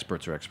think the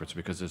experts are experts,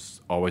 because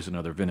there's always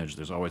another vintage.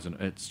 There's always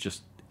it's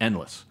just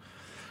endless.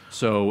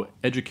 So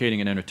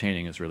educating and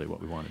entertaining is really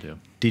what we want to do.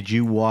 Did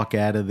you walk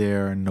out of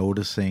there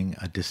noticing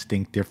a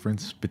distinct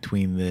difference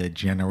between the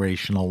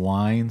generational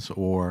wines,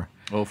 or?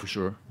 Oh, for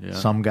sure. Yeah.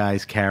 Some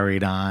guys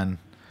carried on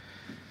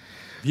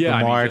the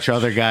march,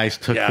 other guys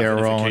took their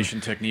own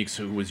vinification techniques.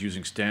 Who was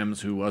using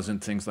stems, who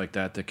wasn't, things like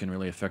that can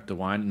really affect the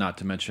wine. Not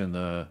to mention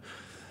the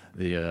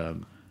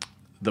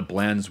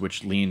blends,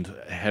 which leaned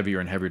heavier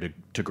and heavier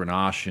to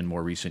Grenache in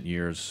more recent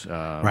years.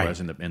 Whereas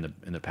in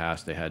the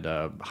past they had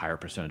a higher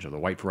percentage of the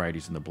white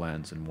varieties in the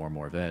blends, and more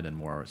Mourvèdre and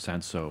more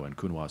Cinsault and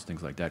Counoise,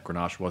 things like that.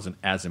 Grenache wasn't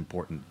as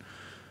important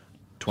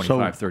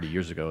 30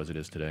 years ago as it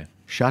is today.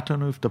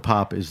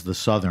 Chateauneuf-du-Pape is the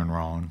southern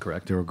Rhone.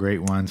 Correct. There were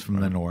great wines from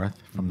the north,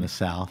 from the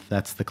south.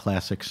 That's the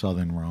classic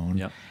southern Rhone.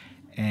 Yep.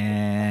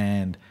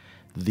 And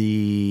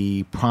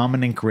the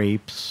prominent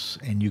grapes,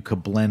 and you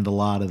could blend a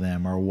lot of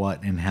them, are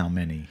what and how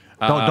many?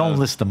 Don't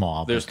list them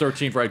all. There's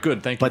 13, right?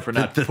 Good. Thank you for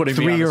not the putting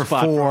me on the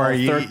spot. 3 or 4, for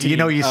all 13.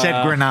 you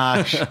said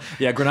Grenache.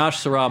 Yeah, Grenache,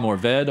 Syrah,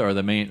 Mourvèdre are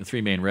the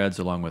three main reds,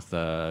 along with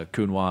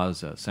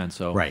Counoise,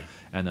 Cinsault. Right.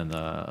 And then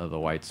the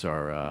whites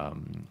are...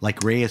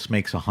 like Reyes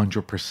makes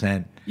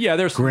 100%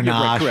 there's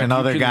Grenache, and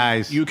other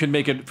guys... You can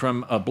make it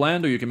from a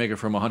blend, or you can make it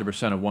from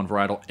 100% of one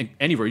varietal.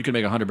 Anywhere, you can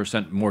make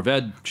 100%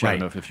 Mourvèdre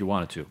Chateauneuf if you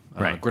wanted to.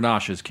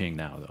 Grenache is king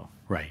now, though.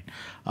 Right.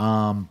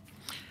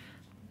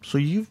 So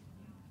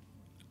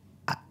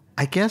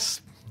I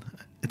guess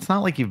it's not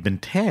like you've been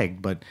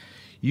tagged, but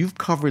you've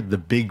covered the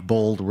big,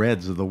 bold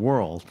reds of the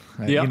world.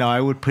 Yep. I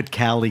would put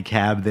Cali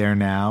Cab there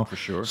now. For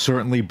sure.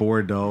 Certainly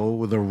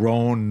Bordeaux. The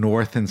Rhone,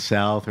 north and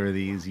south, are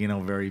these,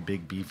 very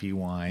big, beefy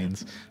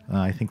wines.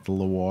 I think the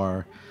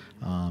Loire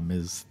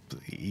is,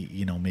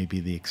 maybe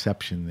the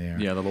exception there.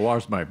 Yeah, the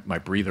Loire's my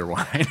breather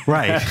wine.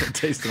 Right.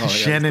 Tasting all that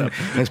Chenin,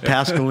 stuff. as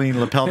Pascaline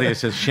Lepeltier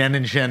says,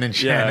 Chenin. Yeah,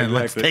 exactly.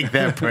 Let's take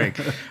that break.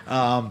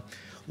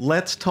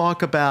 Let's talk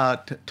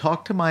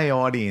to my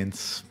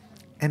audience.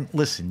 And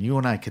listen, you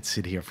and I could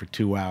sit here for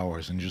 2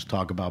 hours and just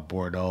talk about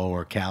Bordeaux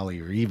or Cali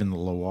or even the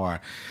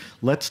Loire.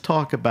 Let's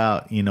talk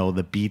about,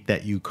 the beat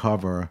that you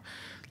cover.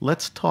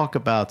 Let's talk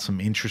about some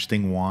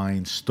interesting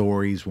wines,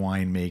 stories,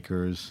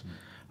 winemakers,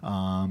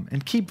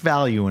 and keep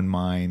value in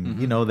mind,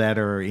 that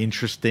are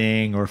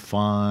interesting or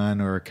fun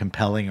or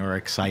compelling or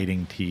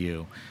exciting to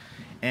you.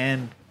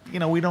 And,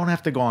 we don't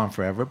have to go on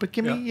forever, but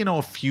give me,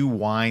 a few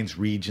wines,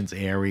 regions,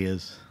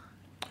 areas.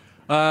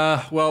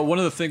 Well, one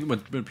of the things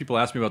when people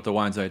ask me about the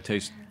wines I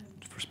taste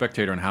for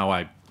Spectator and how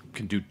I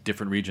can do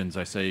different regions,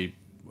 I say,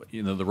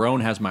 the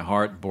Rhone has my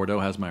heart, Bordeaux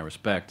has my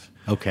respect.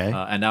 Okay.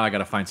 And now I got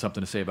to find something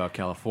to say about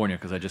California,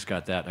 because I just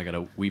got that. I got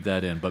to weave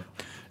that in. But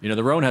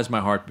the Rhone has my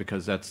heart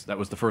because that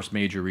was the first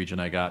major region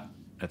I got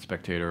at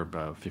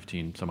Spectator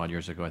 15 some odd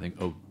years ago. I think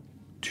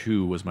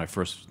 2002 was my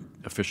first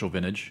official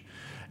vintage.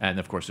 And,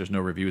 of course, there's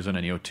no reviews on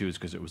any 02s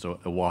because it was a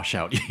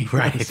washout.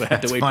 Right. So I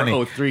had to wait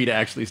for 03 to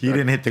actually start. You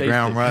didn't hit the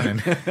ground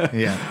running.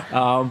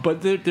 Yeah.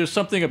 But there's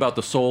something about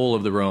the soul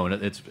of the Rhone.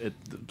 It's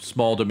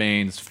small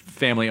domains,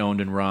 family-owned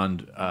and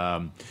run.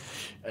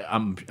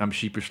 I'm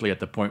sheepishly at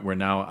the point where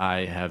now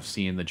I have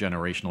seen the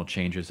generational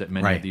changes at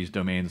many of these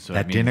domains. So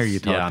that dinner you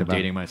talked about. I'm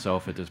dating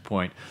myself at this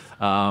point.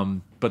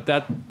 But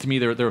that, to me,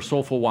 they're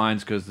soulful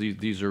wines because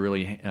these are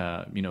really,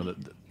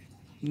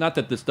 not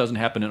that this doesn't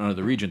happen in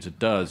other regions, it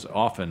does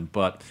often,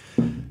 but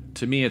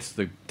to me it's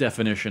the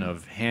definition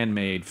of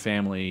handmade,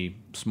 family,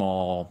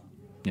 small,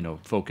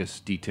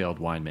 focused, detailed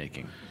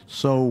winemaking.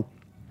 So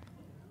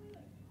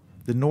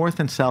the north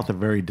and south are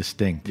very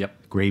distinct.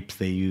 Yep. Grapes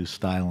they use,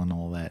 style, and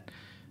all that.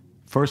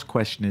 first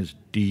question is,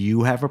 do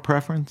you have a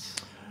preference?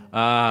 Do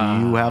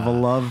you have a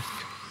love?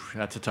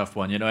 That's a tough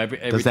one. Every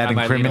Does that time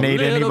incriminate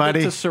I lean a little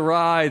anybody? bit to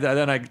Syrah,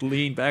 then I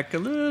lean back a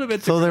little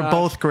bit to So they're Grenache.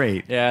 both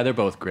great. Yeah, they're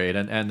both great,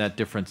 and that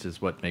difference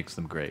is what makes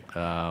them great.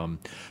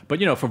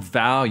 But for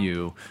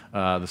value,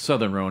 the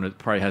Southern Rhone, it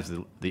probably has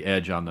the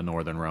edge on the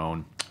Northern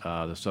Rhone.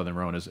 The Southern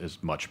Rhone is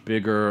much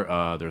bigger.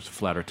 There's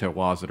flatter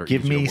terroirs that are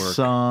Give easier me to work.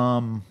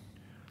 some,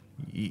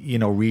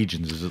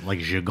 regions. Is it like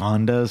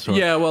Gigondas? Or?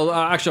 Yeah, well,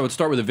 actually, I would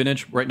start with the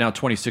vintage. Right now,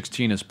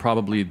 2016 is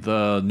probably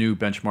the new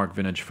benchmark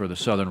vintage for the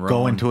Southern Rhone.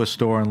 Go into a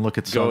store and look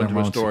at Go Southern into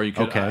a Rhone. store. You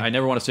can, Okay. I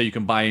never want to say you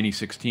can buy any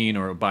 16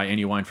 or buy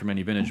any wine from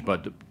any vintage,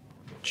 but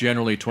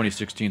generally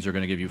 2016s are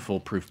going to give you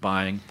foolproof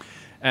buying.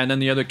 And then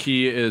the other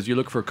key is you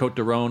look for Côte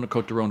de Rhone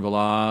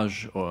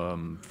Village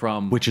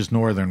from... Which is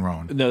Northern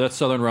Rhone. No, that's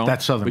Southern Rhone.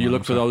 That's Southern But you Rhone,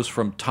 look for those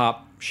from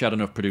top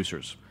Chateauneuf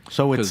producers.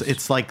 So 'Cause-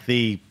 it's like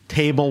the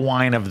table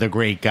wine of the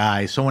great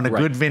guys. So in a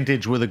Right. good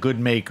vintage with a good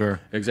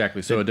maker,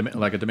 Exactly. So a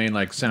domain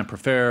like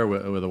Saint-Prefer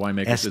with a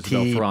winemaker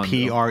Isabelle Ferrando.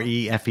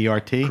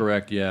 STPREFERT.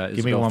 Correct, yeah.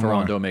 Give me Isabelle one more.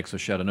 Ferrando makes a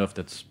Chateauneuf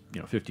that's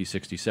 $50,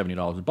 $60,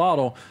 $70 a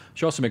bottle.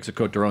 She also makes a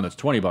Côte de Rhone that's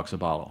 $20 a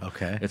bottle.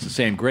 Okay. It's the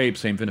same grape,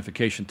 same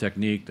vinification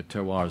technique. The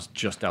terroir is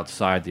just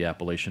outside the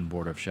appellation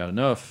border of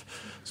Chateauneuf,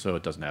 so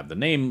it doesn't have the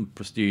name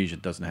prestige.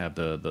 It doesn't have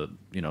the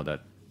that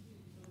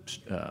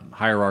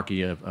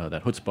hierarchy of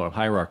that chutzpah of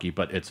hierarchy,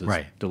 but it's a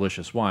Right.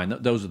 delicious wine.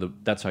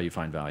 That's how you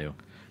find value. All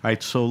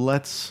right, so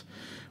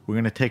we're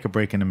going to take a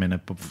break in a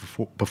minute, but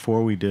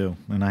before we do,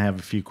 and I have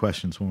a few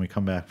questions when we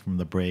come back from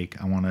the break,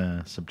 I want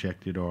to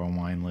subject you to our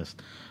wine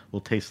list.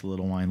 We'll taste a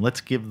little wine. Let's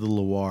give the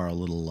Loire a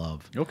little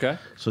love. Okay.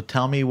 So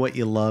tell me what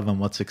you love and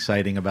what's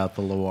exciting about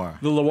the Loire.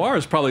 The Loire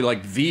is probably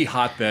like the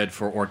hotbed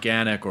for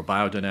organic or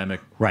biodynamic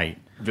Right.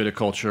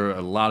 viticulture.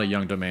 A lot of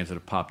young domains that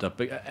have popped up,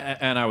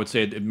 and I would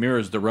say it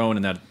mirrors the Rhone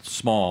in that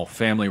small,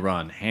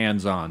 family-run,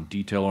 hands-on,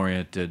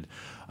 detail-oriented,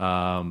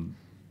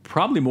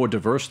 probably more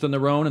diverse than the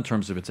Rhone in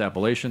terms of its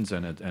appellations,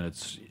 and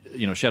it's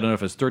Chateauneuf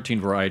has 13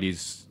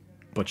 varieties.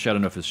 But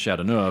Chateauneuf is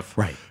Chateauneuf,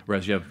 Right.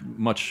 Whereas you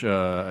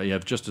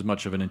have just as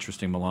much of an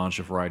interesting melange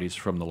of varieties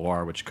from the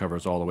Loire, which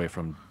covers all the way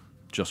from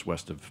just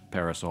west of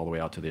Paris all the way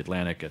out to the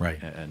Atlantic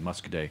and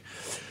Muscadet.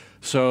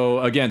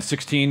 So again,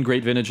 16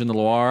 great vintage in the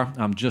Loire.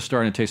 I'm just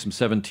starting to taste some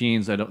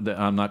 17s.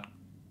 I'm not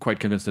quite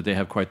convinced that they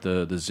have quite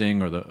the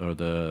zing or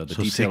the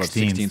So detail 16's of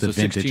 16. the So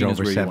 16 vintage is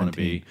over where you want to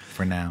 17 be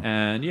for now.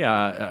 And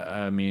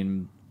I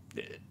mean,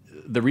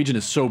 the region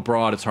is so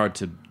broad; it's hard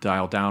to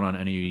dial down on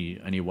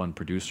any one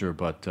producer.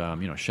 But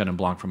Chenin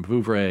Blanc from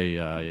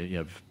Vouvray, you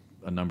have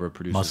a number of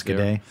producers Muscadet.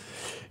 there.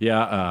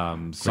 Yeah,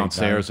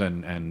 Sancerre's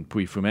value. and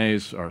Puy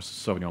Fumés are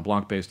Sauvignon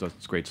Blanc based.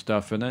 That's great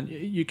stuff. And then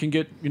you can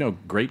get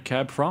great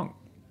Cab Franc.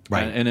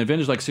 Right. And a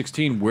vintage like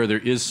 16, where there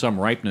is some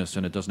ripeness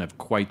and it doesn't have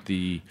quite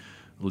the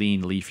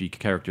lean, leafy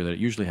character that it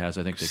usually has,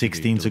 I think they can be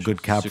 16's a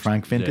good delicious. Cab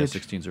Franc vintage?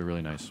 Yeah, 16s are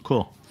really nice.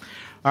 Cool.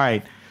 All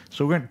right.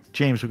 So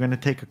James, we're going to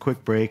take a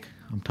quick break.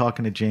 I'm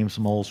talking to James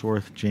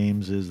Molesworth.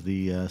 James is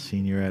the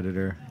senior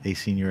editor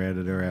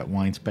at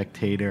Wine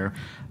Spectator.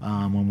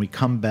 When we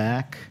come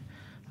back,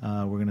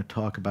 we're going to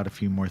talk about a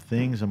few more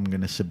things. I'm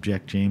going to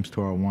subject James to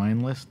our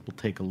wine list. We'll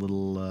take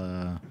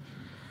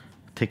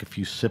a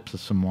few sips of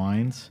some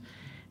wines,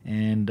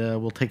 and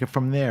we'll take it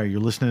from there.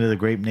 You're listening to The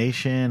Grape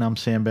Nation. I'm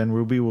Sam Ben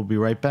Ruby. We'll be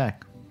right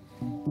back.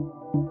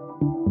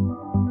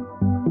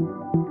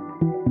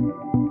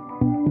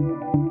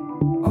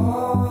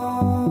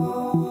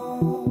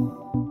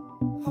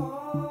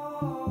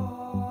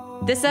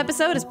 This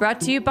episode is brought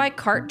to you by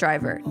Cart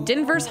Driver,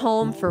 Denver's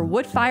home for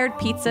wood-fired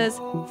pizzas,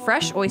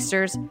 fresh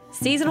oysters,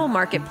 seasonal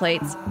market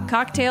plates,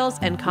 cocktails,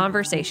 and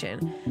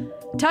conversation.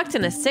 Tucked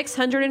in a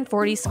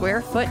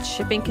 640-square-foot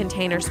shipping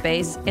container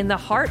space in the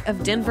heart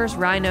of Denver's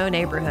Rhino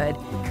neighborhood,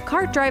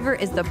 Cart Driver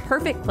is the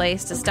perfect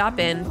place to stop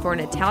in for an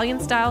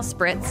Italian-style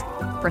spritz,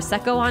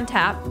 Prosecco on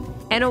tap,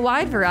 and a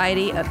wide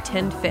variety of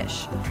tinned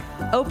fish.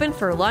 Open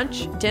for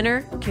lunch,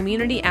 dinner,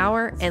 community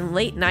hour, and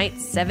late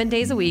nights 7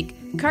 days a week,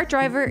 Cart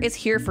Driver is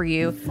here for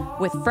you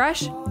with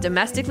fresh,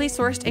 domestically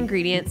sourced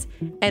ingredients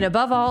and,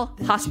 above all,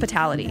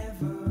 hospitality.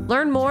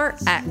 Learn more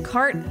at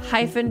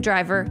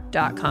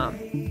cart-driver.com.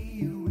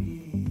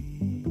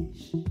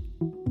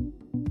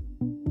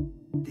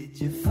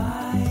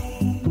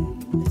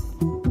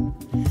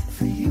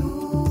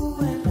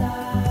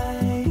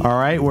 All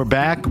right, we're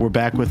back. We're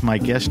back with my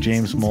guest,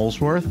 James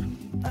Molesworth.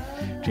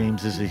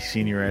 James is a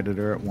senior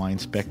editor at Wine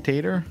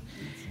Spectator.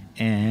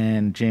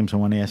 And James, I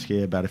want to ask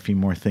you about a few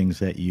more things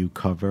that you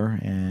cover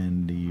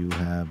and you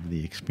have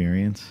the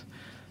experience.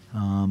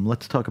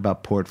 Let's talk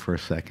about port for a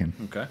second.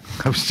 Okay.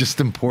 I was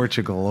just in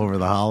Portugal over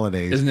the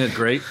holidays. Isn't it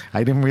great?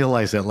 I didn't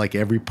realize that like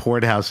every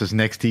port house is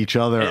next to each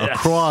other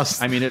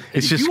across. I mean, it's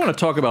if just you want to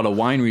talk about a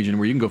wine region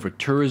where you can go for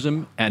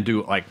tourism and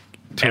do like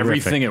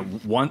everything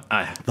at one.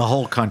 the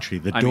whole country,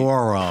 the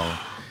Douro,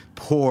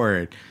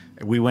 port.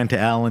 We went to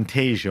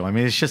Alentejo. I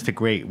mean, it's just a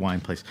great wine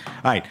place. All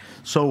right,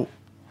 so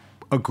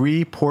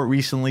agree port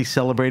recently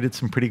celebrated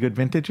some pretty good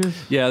vintages?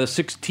 Yeah, the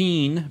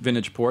 16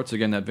 vintage ports.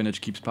 Again, that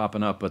vintage keeps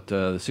popping up, but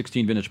the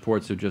 16 vintage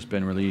ports have just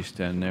been released,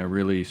 and they're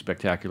really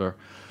spectacular.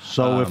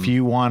 So if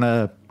you want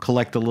to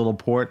collect a little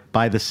port,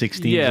 buy the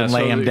 16s and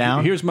lay them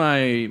down? Here's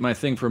my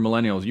thing for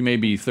millennials. You may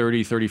be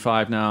 30,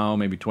 35 now,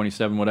 maybe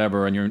 27,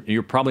 whatever, and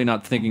you're probably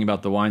not thinking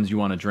about the wines you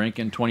want to drink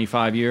in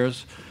 25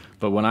 years.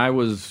 But when I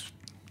was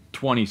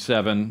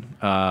 27,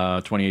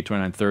 28,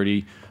 29,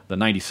 30, the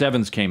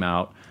 97s came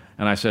out,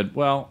 and I said,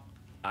 well,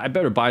 I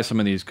better buy some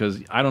of these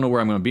because I don't know where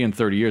I'm going to be in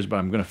 30 years, but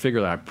I'm going to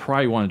figure that I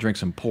probably want to drink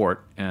some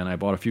port. And I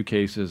bought a few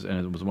cases,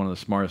 and it was one of the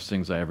smartest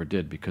things I ever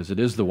did because it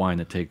is the wine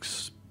that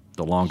takes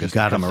the longest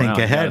to come around.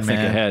 You gotta think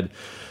ahead.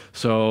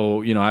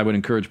 So, I would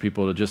encourage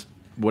people to just,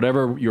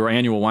 whatever your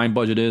annual wine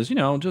budget is,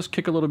 just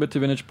kick a little bit to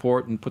vintage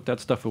port and put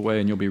that stuff away,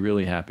 and you'll be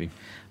really happy.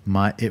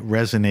 It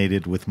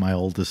resonated with my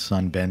oldest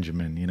son,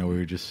 Benjamin. We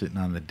were just sitting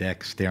on the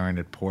deck staring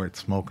at port,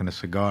 smoking a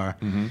cigar.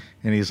 Mm-hmm.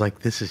 And he's like,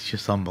 this is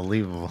just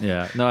unbelievable.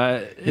 Yeah. No,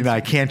 I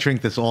can't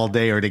drink this all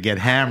day or to get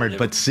hammered,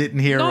 but sitting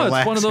here relaxing.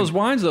 It's one of those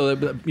wines, though,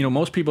 that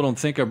most people don't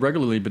think of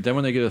regularly, but then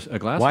when they get a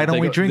glass why of it,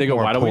 don't we drink more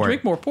port? Why don't we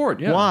drink more port?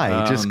 Yeah.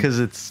 Why? Just because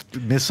it's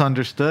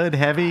misunderstood,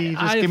 heavy?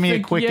 Just give me a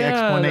quick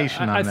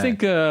explanation on that. I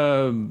think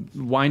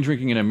wine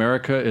drinking in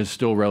America is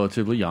still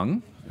relatively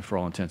young, for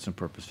all intents and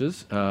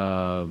purposes.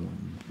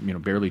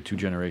 Barely 2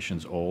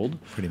 generations old.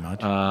 Pretty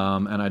much.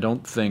 And I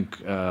don't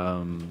think...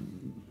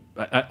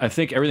 I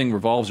think everything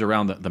revolves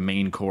around the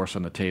main course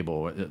on the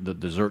table. The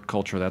dessert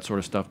culture, that sort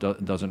of stuff,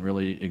 doesn't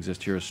really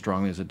exist here as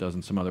strongly as it does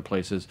in some other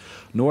places.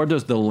 Nor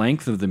does the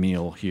length of the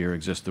meal here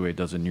exist the way it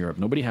does in Europe.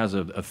 Nobody has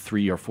a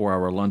 3 or 4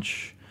 hour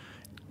lunch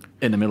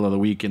in the middle of the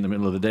week, in the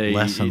middle of the day.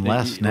 Less and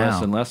less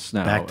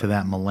now. Back to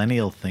that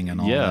millennial thing and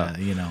all that.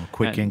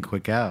 Quick in,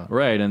 quick out.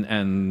 Right,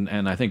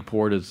 and I think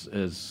port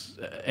is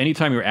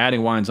anytime you're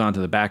adding wines onto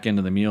the back end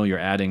of the meal, you're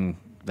adding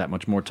that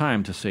much more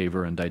time to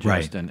savor and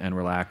digest and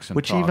relax and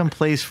which talk. Even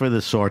plays for the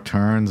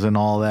sauternes and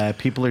all that.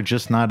 People are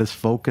just not as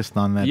focused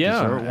on that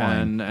dessert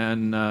wine.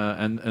 And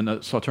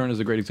a sauterne is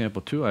a great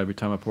example too. Every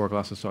time I pour a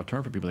glass of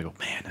sauterne for people, they go,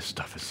 "Man, this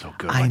stuff is so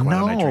good. I know. Why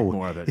don't I drink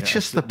more of it?" It's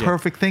just the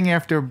perfect thing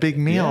after a big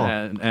meal.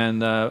 Yeah,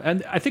 and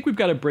I think we've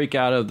got to break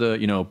out of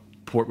the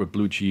port with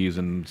blue cheese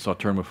and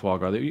sauterne with foie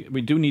gras.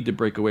 We do need to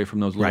break away from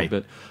those a little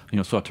bit.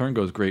 Sauterne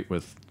goes great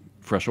with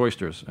fresh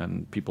oysters,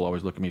 and people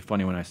always look at me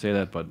funny when I say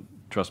that, but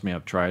trust me,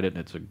 I've tried it, and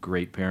it's a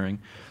great pairing.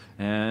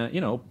 And,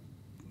 a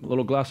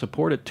little glass of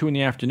port at 2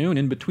 p.m.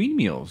 in between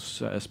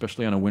meals,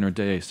 especially on a winter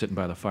day, sitting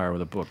by the fire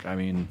with a book. I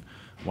mean,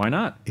 why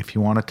not? If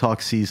you want to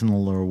talk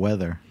seasonal or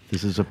weather,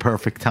 this is a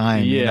perfect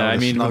time. Yeah,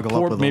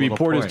 maybe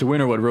port is to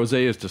winter what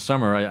rosé is to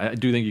summer. I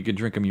do think you can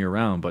drink them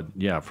year-round, but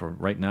yeah, for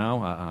right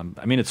now,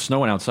 it's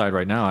snowing outside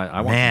right now.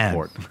 I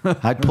want some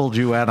port. I pulled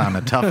you out on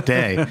a tough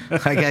day.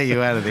 I got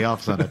you out of the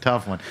office on a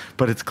tough one,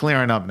 but it's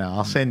clearing up now.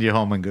 I'll send you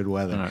home in good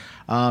weather. Right.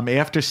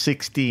 After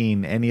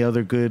 16, any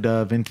other good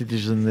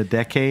vintages in the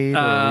decade?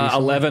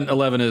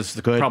 11 is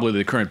probably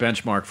the current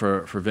benchmark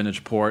for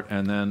vintage port,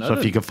 and then so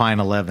if you can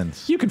find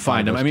 11s, you can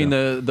find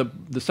them.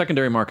 The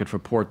secondary market for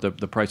port,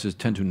 the prices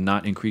tend to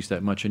not increase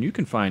that much, and you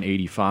can find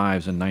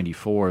 85s and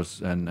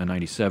 94s and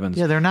 97s.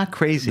 Yeah, they're not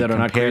crazy. That are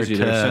not crazy.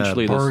 They're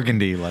essentially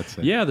Burgundy, let's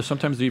say. Yeah, they're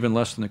sometimes even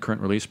less than the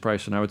current release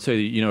price. And I would say,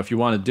 if you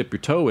want to dip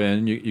your toe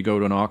in, you go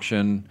to an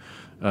auction,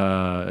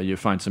 you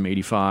find some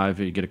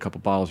 85, you get a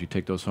couple bottles, you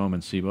take those home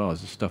and see, well,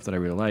 is this stuff that I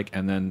really like?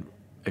 And then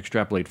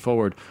extrapolate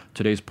forward.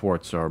 Today's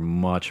ports are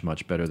much,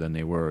 much better than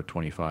they were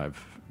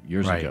 25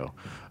 years ago.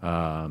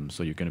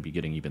 So you're going to be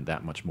getting even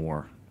that much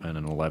more in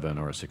an 11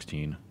 or a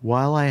 16.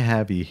 While I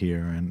have you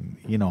here, and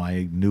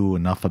I knew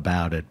enough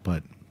about it,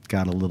 but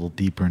got a little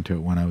deeper into it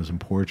when I was in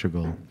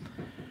Portugal.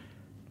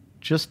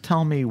 Just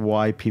tell me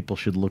why people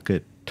should look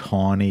at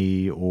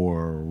tawny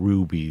or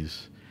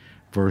rubies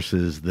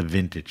versus the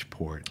vintage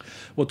port.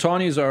 Well,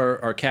 tawnies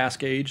are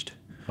cask aged,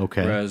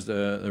 whereas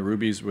the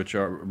rubies, which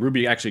are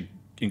ruby actually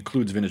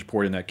includes vintage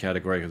port in that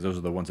category because those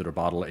are the ones that are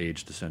bottle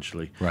aged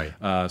essentially. Right.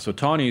 So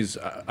tawnies,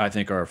 I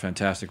think, are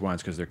fantastic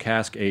wines because they're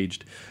cask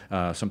aged.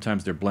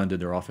 Sometimes they're blended.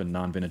 They're often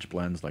non-vintage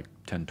blends, like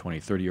 10, 20,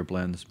 30-year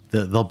blends.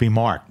 They'll be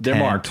marked. They're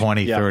 10, marked.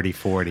 20, 30,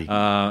 40.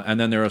 And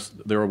then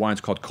there are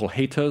wines called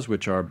colheitas,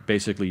 which are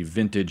basically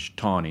vintage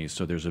tawnies.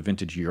 So there's a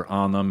vintage year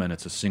on them, and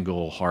it's a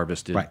single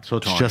harvested. Right. So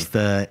it's tawny. just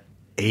the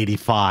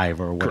 85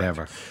 or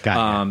whatever.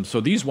 Got so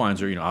these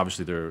wines are,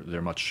 obviously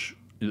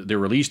they're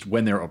released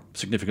when they're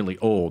significantly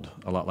old,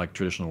 a lot like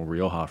traditional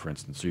Rioja, for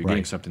instance. So you're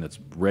getting something that's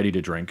ready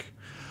to drink.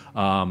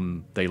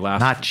 They last...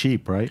 Not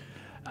cheap, right?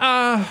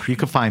 You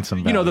can find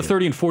some value. The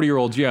 30 and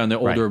 40-year-olds, and the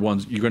older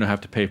ones, you're going to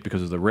have to pay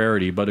because of the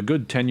rarity. But a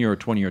good 10-year or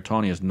 20-year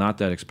tawny is not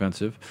that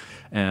expensive,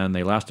 and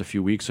they last a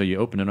few weeks. So you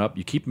open it up,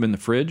 you keep them in the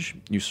fridge,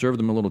 you serve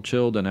them a little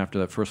chilled, and after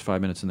that first 5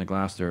 minutes in the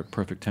glass, they're at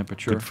perfect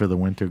temperature. Good for the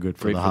winter, good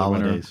for the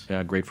holidays.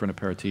 Yeah, great for an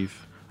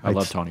aperitif. I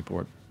love tawny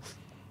port.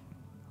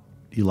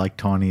 You like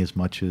tawny as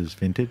much as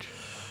vintage?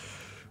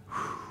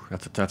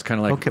 That's kind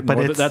of like Okay,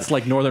 but that's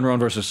like Northern Rhone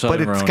versus But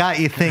Southern Rhone. it's got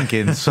you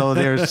thinking, so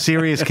there's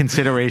serious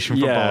consideration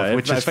for both,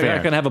 which is if fair. I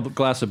can have a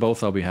glass of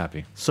both, I'll be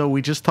happy. So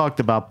we just talked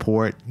about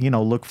port.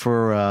 Look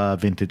for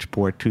vintage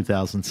port,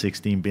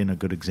 2016 being a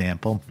good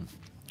example.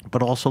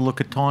 But also look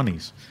at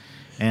tawnies.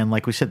 And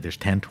like we said, there's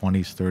 10,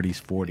 20s,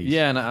 30s, 40s.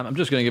 Yeah, and I'm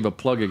just going to give a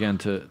plug again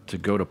to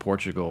go to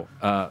Portugal.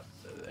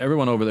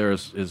 Everyone over there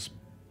is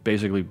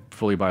basically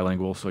fully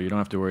bilingual, so you don't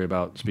have to worry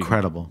about speaking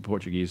Incredible.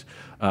 Portuguese.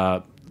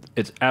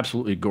 It's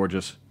absolutely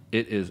gorgeous.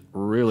 It is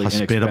really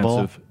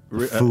Hospitable.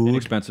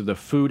 inexpensive. The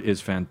food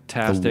is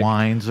fantastic. The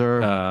wines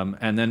are...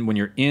 and then when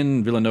you're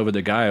in Villanova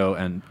de Gaio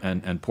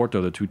and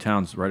Porto, the two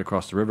towns right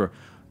across the river,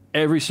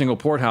 every single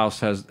port house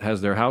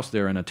has their house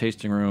there and a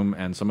tasting room,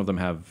 and some of them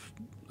have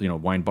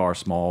wine bar,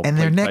 small. And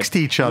they're next to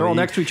each other. They're all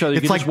next to each other.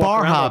 It's like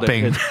bar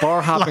hopping. It's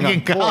bar hopping like on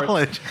in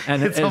college. Port.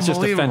 And it's just a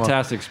unbelievable.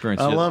 fantastic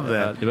experience. I love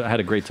that. I had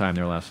a great time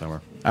there last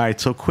summer. All right,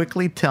 so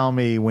quickly tell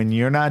me, when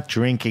you're not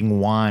drinking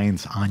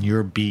wines on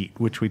your beat,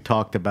 which we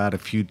talked about a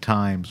few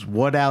times,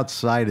 what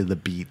outside of the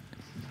beat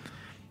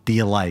do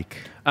you like?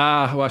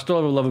 Well, I still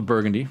have a love of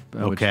Burgundy,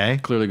 Okay.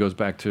 which clearly goes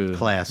back to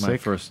Classic. my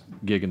first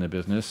gig in the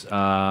business.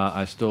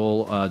 I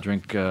still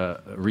drink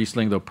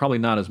Riesling, though probably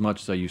not as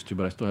much as I used to,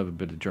 but I still have a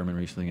bit of German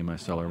Riesling in my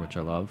cellar, which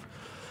I love.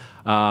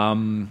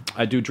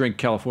 I do drink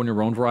California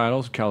Rhone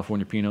varietals,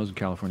 California Pinots, and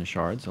California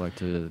Shards. I like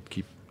to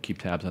keep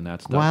tabs on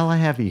that stuff. While I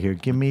have you here,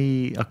 give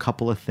me a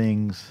couple of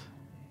things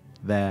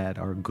that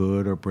are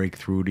good or break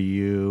through to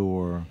you,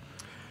 or...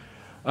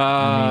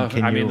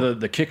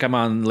 the kick I'm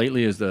on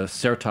lately is the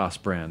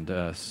Certas brand,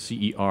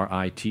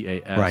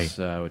 Ceritas,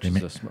 Right. which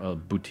is a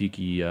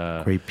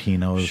boutique-y Great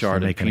Pinots.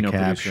 Chard They're and making Pinot a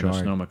cab producer in the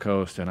Chard. Sonoma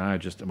Coast,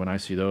 and when I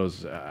see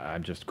those, I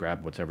just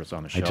grab whatever's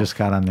on the I shelf. just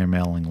got on their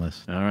mailing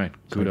list. All right,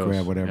 So I kudos.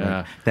 grab whatever.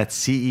 Yeah. That's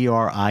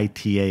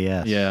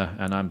Ceritas. Yeah,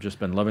 and I've just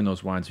been loving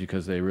those wines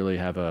because they really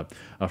have a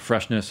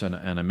freshness and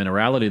a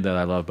minerality that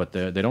I love, but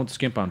they don't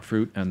skimp on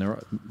fruit, and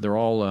they're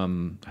all, I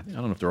don't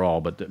know if they're all,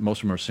 but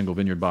most of them are single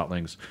vineyard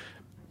bottlings.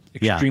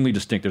 Extremely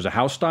distinct. There's a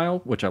house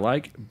style, which I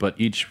like, but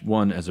each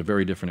one has a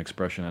very different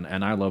expression,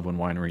 and I love when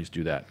wineries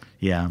do that.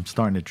 Yeah, I'm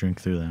starting to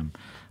drink through them.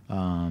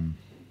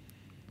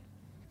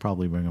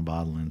 Probably bring a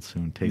bottle in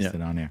soon, taste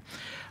it on air.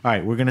 All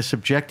right, we're going to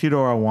subject you to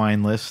our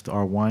wine list.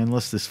 Our wine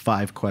list is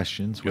 5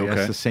 questions. We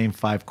ask the same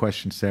 5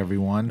 questions to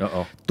everyone.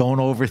 Uh-oh. Don't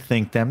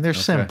overthink them. They're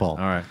simple.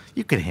 All right.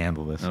 You can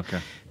handle this. Okay.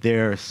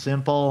 They're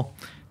simple.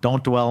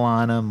 Don't dwell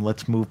on them.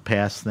 Let's move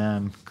past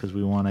them because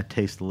we want to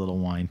taste a little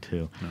wine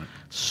too. Right.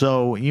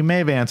 So you may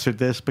have answered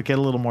this, but get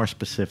a little more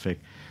specific.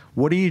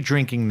 What are you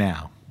drinking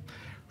now?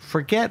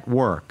 Forget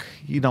work.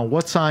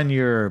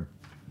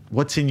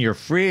 What's in your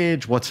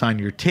fridge? What's on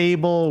your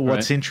table?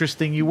 What's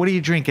interesting you? What are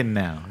you drinking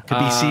now? It could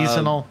be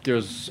seasonal.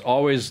 There's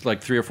always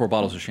like 3 or 4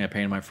 bottles of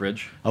champagne in my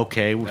fridge.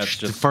 Okay, That's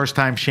the just- first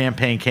time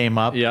champagne came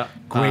up. Yeah.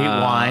 Great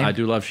wine. I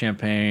do love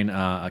champagne.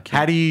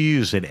 How do you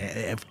use it?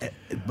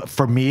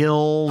 For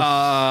meals?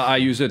 I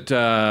use it,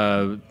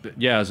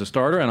 as a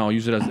starter, and I'll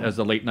use it as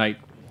a late night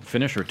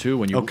finisher too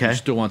when you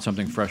still want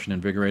something fresh and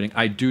invigorating.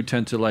 I do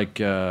tend to like,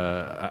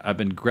 I've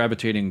been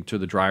gravitating to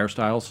the drier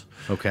styles.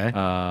 Okay.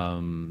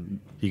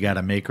 You got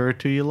a maker or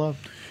two you love?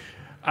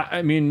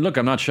 I mean, look,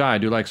 I'm not shy. I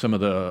do like some of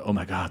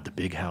the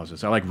big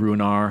houses. I like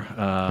Ruinart.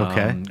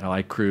 I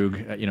like Krug.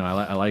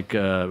 I like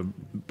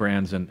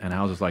brands and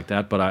houses like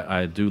that. But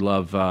I do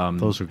love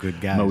those are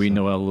good guys. Moët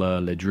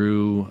Noël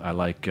Ledru.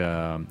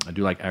 I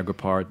do like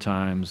Agripar at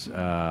times.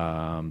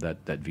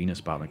 That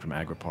Venus bottling from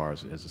Agripar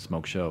is a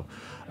smoke show.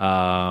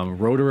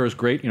 Roederer is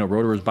great.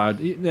 Roederer is bio.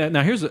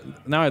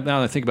 Now that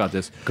I think about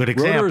this, good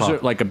example. Roederers are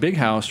like a big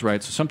house,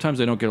 right? So sometimes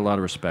they don't get a lot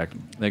of respect.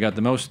 They got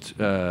the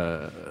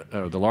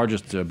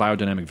largest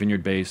biodynamic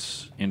vineyard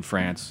base in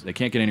France. They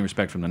can't get any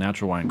respect from the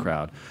natural wine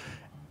crowd.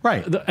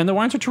 Right. And the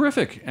wines are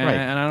terrific. And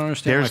I don't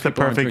understand. There's the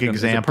perfect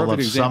example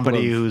of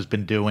somebody who's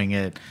been doing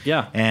it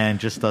and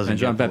just doesn't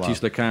get And the love.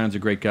 Jean-Baptiste Lecain's a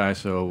great guy,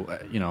 so,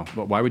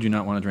 why would you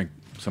not want to drink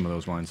some of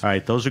those wines? All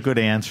right, those are good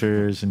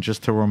answers. And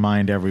just to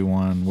remind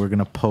everyone, we're going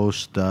to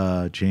post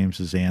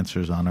James's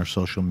answers on our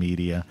social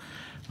media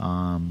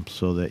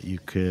so that you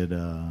could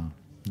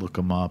look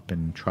them up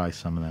and try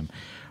some of them.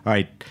 All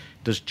right.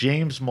 Does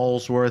James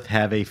Molesworth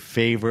have a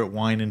favorite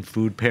wine and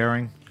food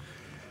pairing?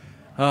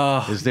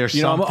 Is there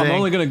something? I'm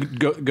only going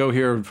to go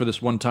here for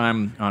this one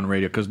time on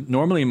radio because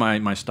normally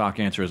my stock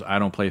answer is I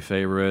don't play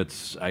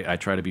favorites. I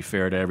try to be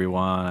fair to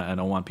everyone. I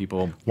don't want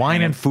people...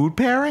 Wine and food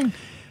pairing?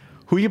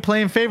 Who are you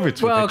playing favorites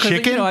with? The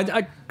chicken?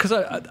 Because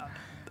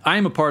I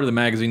am a part of the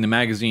magazine. The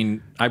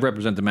magazine, I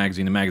represent the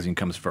magazine. The magazine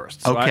comes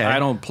first. So I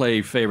don't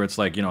play favorites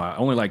like, I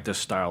only like this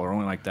style or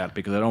only like that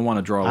because I don't want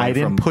to draw away I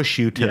didn't from... push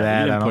you to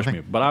that. You didn't push me.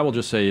 But I will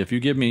just say, if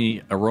you give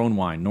me a Rhone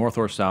wine, north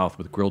or south,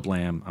 with grilled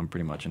lamb, I'm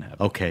pretty much in heaven.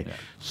 Okay. Yeah.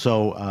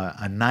 So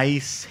a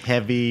nice,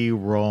 heavy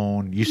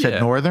Rhone. You said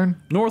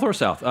northern? North or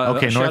south.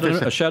 Okay, north or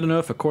south. A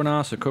Chateauneuf, a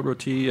Cornas, a Côte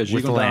Rôtie, a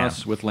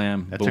Gigondas with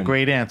lamb. That's a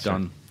great answer.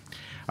 Done.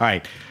 All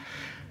right.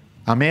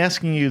 I'm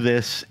asking you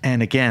this,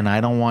 and again,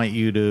 I don't want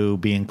you to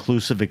be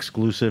inclusive,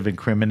 exclusive,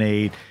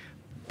 incriminate,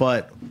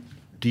 but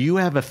Do you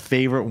have a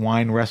favorite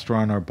wine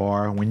restaurant or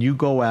bar? When you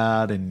go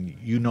out and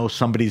you know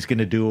somebody's going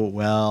to do it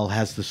well,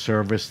 has the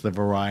service, the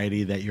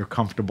variety that you're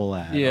comfortable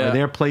at? Yeah. Are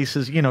there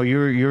places,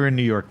 you're a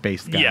New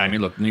York-based guy. Yeah, I mean,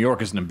 look, New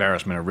York is an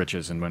embarrassment of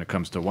riches, and when it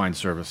comes to wine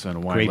service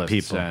and wine Great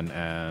lists, people.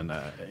 and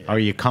Are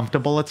you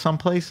comfortable at some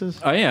places?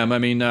 I am. I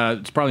mean,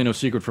 it's probably no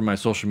secret from my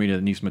social media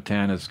that Nice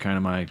Matan is kind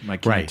of my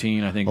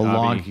canteen. I think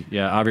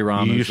Avi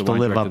Ram You is used the to wine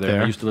live director up there.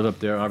 there. I used to live up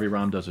there. Avi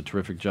Ram does a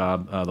terrific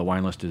job. The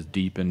wine list is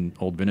deep in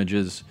old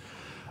vintages.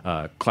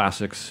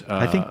 Classics.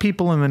 I think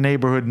people in the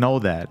neighborhood know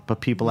that,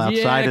 but people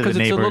outside of the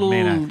neighborhood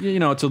may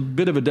not. It's a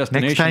bit of a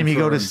destination. Next time you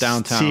go to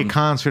downtown. see a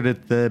concert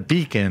at the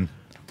Beacon,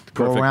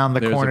 go Perfect. around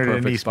the There's a corner to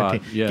perfect Nice spot.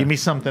 Martin. Yeah. Give me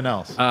something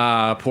else.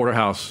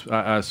 Porterhouse.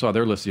 I saw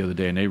their list the other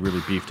day, and they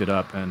really beefed it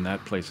up, and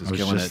that place is I was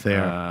killing just it.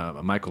 there.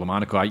 Michael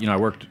Lamonaco. I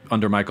worked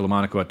under Michael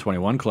Lamonaco at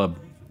 21 Club.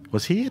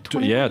 Was he at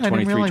 20? Yeah, I didn't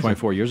 23, realize it.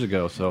 24 years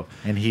ago. So,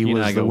 And he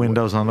was the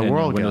Windows on the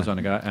World Windows guy. on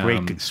the guy.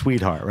 Great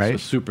sweetheart, right? A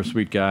super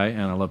sweet guy,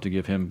 and I love to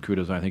give him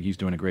kudos. I think he's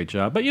doing a great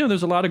job. But,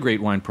 there's a lot of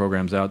great wine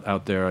programs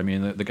out there. I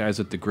mean, the guys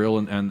at the grill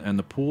and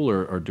the pool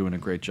are doing a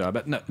great job.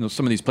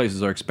 Some of these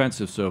places are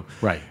expensive, so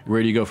Right.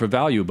 where do you go for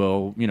value?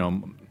 Well,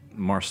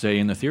 Marseille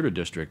in the theater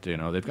district,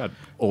 they've got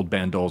old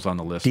Bandoles on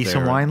the list.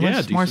 Decent there. wine list, Yeah,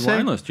 decent Marseille?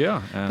 wine list,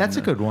 yeah. And, That's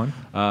a good one.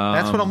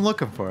 That's what I'm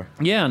looking for.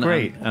 yeah, and,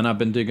 Great. And I've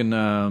been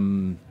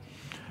digging.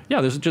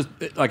 There's just,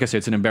 like I say,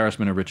 it's an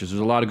embarrassment of riches. There's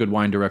a lot of good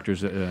wine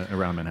directors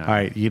around Manhattan. All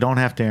right, you don't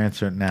have to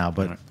answer it now,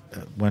 but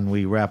when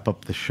we wrap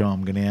up the show,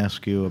 I'm going to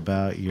ask you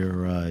about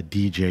your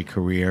DJ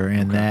career,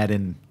 and that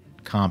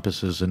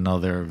encompasses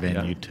another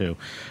venue too.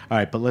 All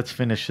right, but let's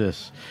finish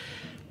this.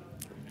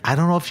 I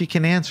don't know if you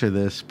can answer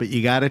this, but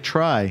you got to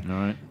try. All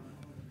right.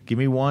 Give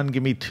me one,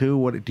 give me two.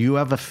 What do you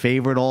have a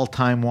favorite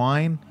all-time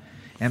wine?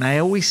 And I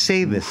always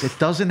say this, it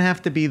doesn't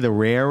have to be the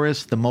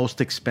rarest, the most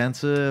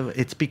expensive.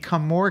 It's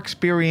become more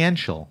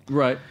experiential.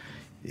 Right.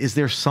 Is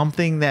there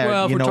something that,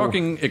 Well, if we're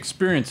talking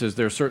experiences,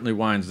 there are certainly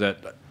wines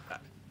that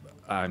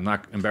I'm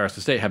not embarrassed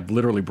to say have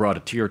literally brought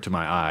a tear to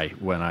my eye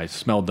when I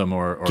smelled them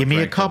or Give me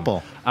a drank them.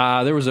 couple.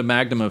 There was a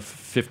Magnum of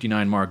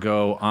 59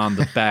 Margaux on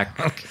the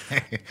back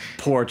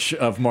porch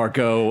of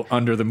Margaux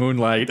under the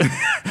moonlight.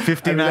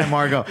 59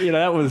 Margaux.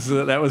 That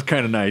was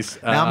kind of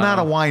nice. Now, I'm not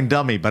a wine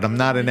dummy, but I'm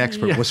not an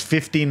expert. Yeah. Was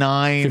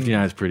 59?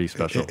 59 is pretty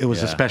special. It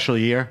was a special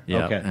year?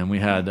 Yeah, Okay. and we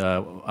had.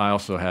 I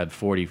also had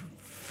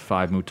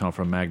 45 Mouton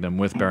from Magnum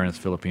with Baroness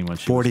Philippine when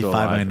she was still 45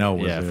 alive. I know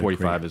was yeah,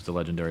 45 is the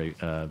legendary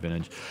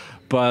vintage.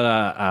 But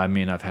I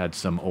mean, I've had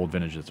some old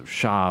vintages of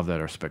Chave that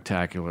are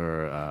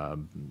spectacular.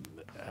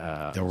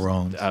 The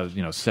Rhones.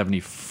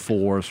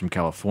 74s from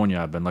California.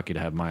 I've been lucky to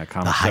have my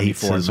Iconic The Heights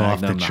 74 is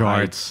off Magnum, the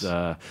charts.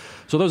 Heights.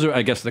 So those are,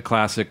 I guess, the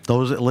classic.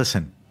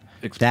 Listen,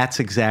 that's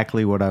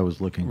exactly what I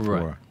was looking for.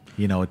 Right.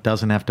 It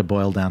doesn't have to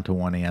boil down to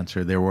one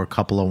answer. There were a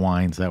couple of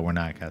wines that were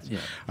not guys. Yeah.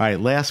 All right,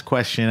 last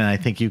question, and I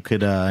think you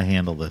could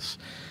handle this.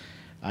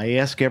 I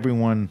ask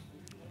everyone,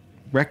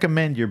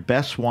 recommend your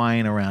best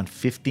wine around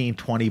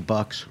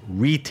 $15-20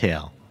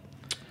 retail.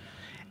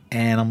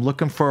 And I'm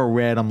looking for a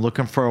red. I'm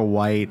looking for a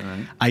white.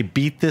 Right. I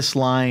beat this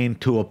line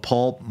to a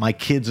pulp. My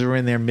kids are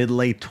in their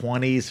mid-late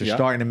 20s. They're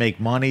starting to make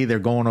money. They're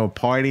going to a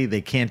party.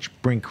 They can't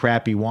bring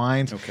crappy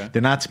wines. Okay.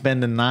 They're not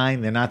spending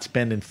 $9. They're not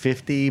spending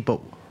 $50.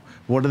 But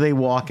what are they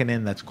walking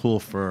in that's cool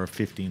for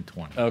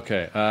 $15-20?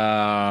 Okay,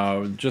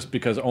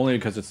 only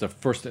because it's the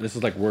first. This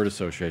is like word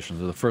association.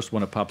 So the first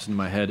one that pops into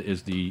my head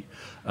is the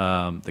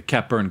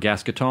Capburn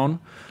Gascaton,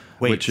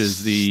 which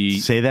is the.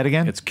 Say that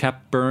again. It's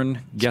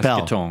Capburn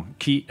Gascaton.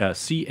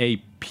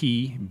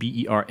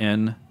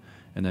 Capbern,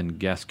 and then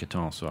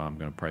Gascaton. So I'm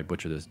going to probably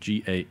butcher this.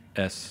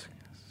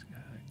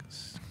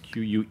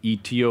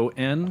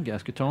 Gasqueton,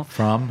 Gascaton.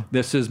 From?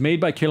 This is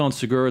made by Calon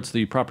Segur. It's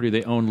the property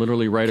they own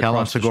literally right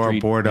across the Segur,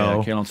 street.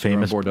 Bordeaux. Yeah, Calon Segur,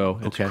 Famous. Bordeaux.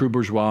 It's Okay. Cru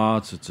Bourgeois.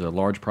 It's a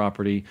large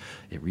property.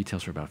 It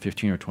retails for about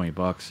 $15 or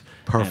 $20.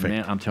 Perfect. And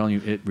man, I'm telling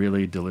you, it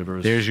really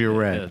delivers. There's your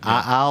red.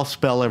 I'll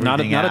spell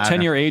everything Not a out.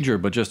 10-year ager,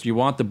 but just you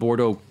want the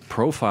Bordeaux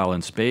profile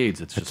in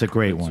spades. It's It's a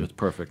great one. It's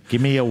perfect.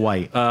 Give me a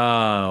white.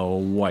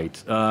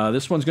 White.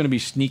 This one's going to be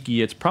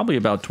sneaky. It's probably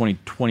about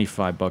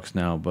 $25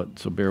 now, but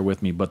so bear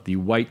with me. But the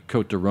white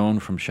Côte de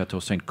Rhône from Chateau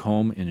Saint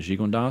Côme in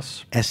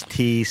Gigondas.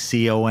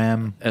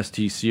 STCOM.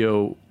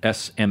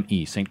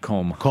 STCOSME, Saint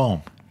Côme.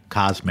 Combe.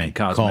 Cosme.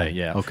 Cosme,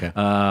 yeah. Okay.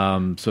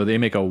 So they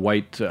make a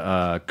white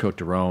Côte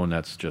de Rhône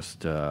that's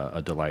just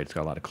a delight. It's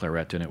got a lot of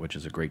claret in it, which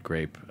is a great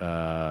grape.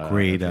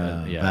 Great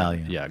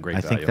value. Yeah, great I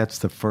value. think that's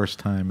the first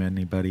time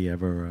anybody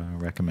ever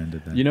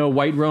recommended that.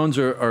 White Rhones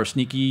are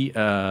sneaky.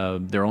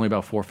 They're only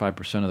about 4 or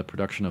 5% of the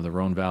production of the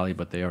Rhone Valley,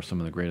 but they are some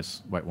of the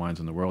greatest white wines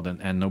in the world,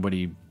 and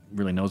nobody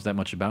really knows that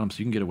much about them, so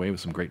you can get away with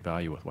some great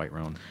value with white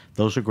Rhone.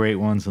 Those are great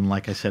ones, and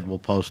like I said, we'll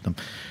post them.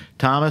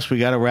 Thomas, we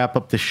got to wrap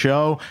up the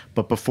show,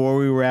 but before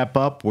we wrap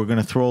up, we're going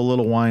to throw a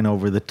little wine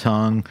over the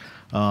tongue.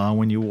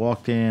 When you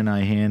walked in,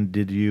 I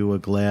handed you a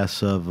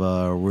glass of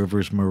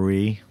Rivers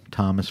Marie,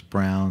 Thomas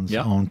Brown's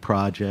own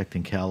project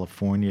in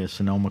California,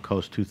 Sonoma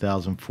Coast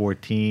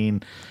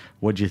 2014.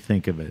 What'd you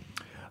think of it?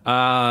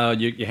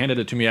 You handed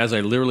it to me as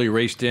I literally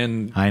raced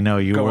in. I know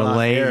you were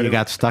late. You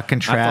got stuck in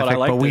traffic,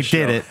 but we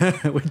did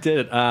it. We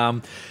did it. I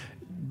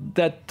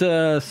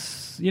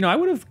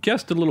would have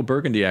guessed a little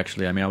burgundy,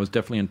 actually. I mean, I was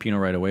definitely in Pinot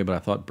right away, but I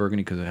thought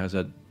burgundy because it has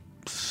that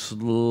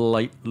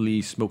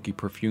slightly smoky,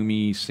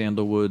 perfumey,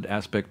 sandalwood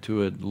aspect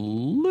to it. A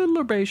little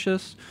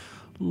herbaceous,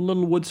 a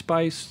little wood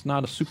spice.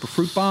 Not a super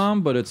fruit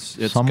bomb, but it's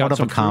somewhat got of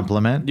some a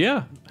compliment.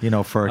 Fruit.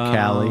 Yeah. For a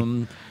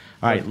Cali.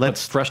 All right,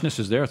 let's. Freshness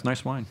is there. It's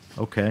nice wine.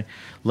 Okay,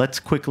 let's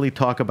quickly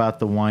talk about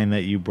the wine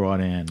that you brought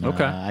in.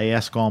 Okay. I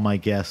ask all my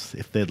guests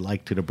if they'd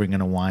like to bring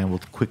in a wine. We'll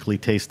quickly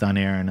taste on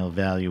air and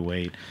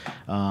evaluate.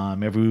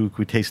 Every week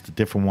we taste a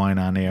different wine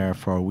on air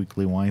for our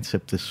weekly wine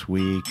sip this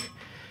week.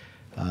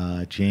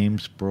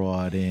 James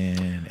brought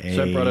in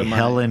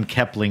Helen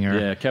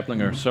Keplinger. Yeah,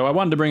 Keplinger. So I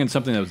wanted to bring in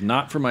something that was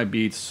not for my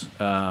beats,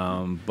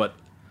 but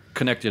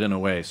connected in a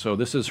way. So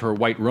this is her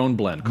white Rhone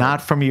blend.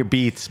 Not from your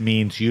beats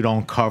means you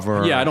don't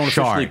cover. Yeah, I don't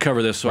Chard. officially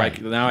cover this, so right.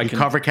 I can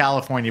cover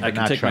California, but I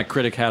can not take Chard. my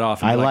critic hat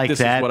off. And I like this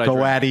that. Is what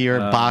Go I out of your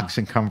box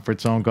and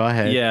comfort zone. Go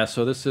ahead. Yeah.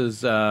 So this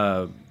is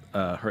her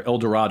El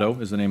Dorado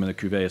is the name of the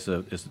cuvee. It's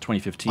the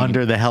 2015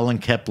 under the Helen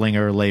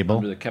Keplinger label.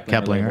 Under the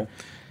Keplinger label.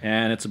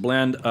 And it's a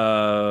blend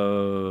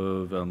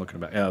of, I'm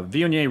looking at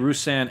Viognier,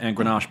 Roussanne, and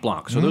Grenache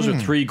Blanc. So those are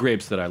three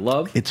grapes that I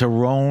love. It's a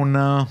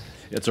Rhone.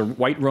 It's a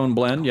white Rhone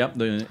blend. Yep,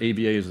 the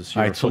AVA is a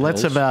Sierra All right, so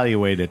let's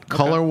evaluate it. Okay.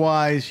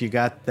 Color-wise, you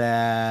got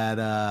that,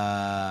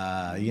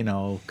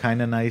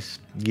 kind of nice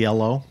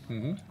yellow.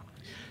 Mm-hmm.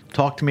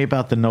 Talk to me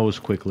about the nose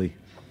quickly.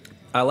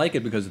 I like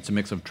it because it's a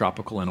mix of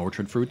tropical and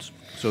orchard fruits.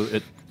 So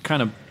it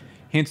kind of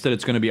hints that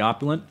it's going to be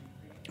opulent,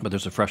 but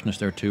there's a freshness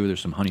there too.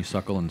 There's some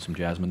honeysuckle and some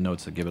jasmine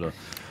notes that give it a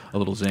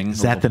little zing.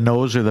 Is that the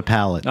nose or the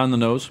palate? On the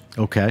nose.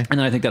 Okay. And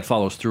then I think that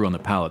follows through on the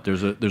palate.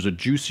 There's a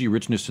juicy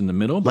richness in the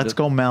middle. Let's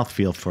go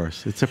mouthfeel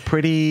first. It's a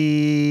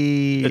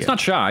pretty... It's not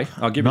shy.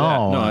 I'll give you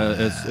that. No,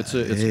 it's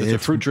a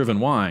fruit-driven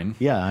wine.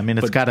 Yeah, I mean,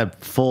 it's got a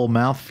full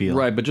mouthfeel.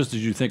 Right, but just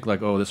as you think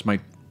like, oh, this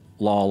might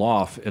loll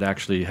off, it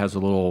actually has a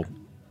little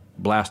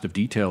blast of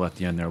detail at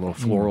the end there, a little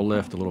floral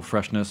lift, a little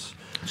freshness.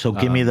 So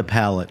give me the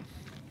palate.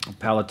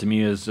 Palate to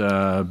me is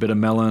a bit of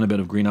melon, a bit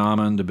of green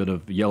almond, a bit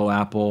of yellow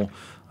apple,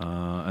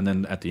 and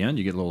then at the end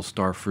you get a little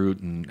star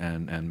fruit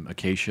and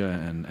acacia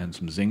and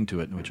some zing to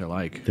it, which I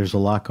like. There's a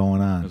lot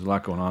going on. There's a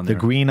lot going on there. The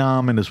green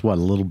almond is what,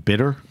 a little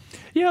bitter?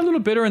 Yeah, a little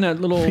bitter and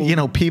that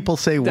little... people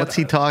say, what's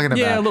he talking about?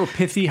 Yeah, a little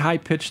pithy,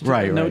 high-pitched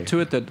note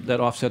to it that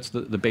offsets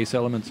the base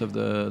elements of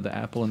the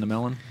apple and the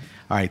melon.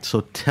 All right,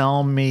 so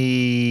tell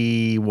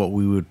me what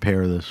we would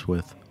pair this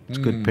with. It's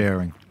good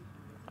pairing.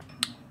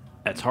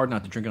 It's hard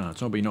not to drink it on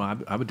its own, but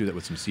I would do that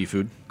with some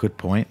seafood. Good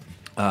point.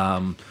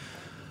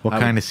 What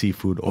kind of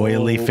seafood?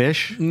 Oily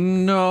fish?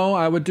 No,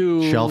 I would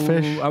do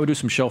shellfish. I would do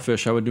some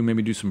shellfish. I would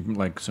maybe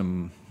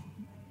some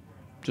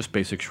just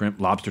basic shrimp.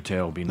 Lobster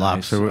tail would be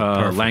nice.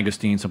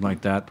 Langoustine, something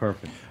like that.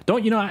 Perfect.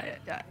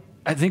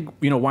 I think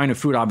wine and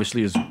food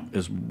obviously is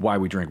why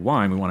we drink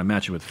wine. We want to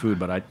match it with food,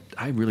 but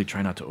I really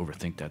try not to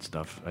overthink that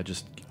stuff. I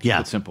just keep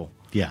it simple.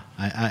 Yeah,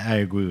 I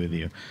agree with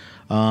you.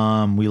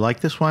 We like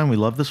this wine. We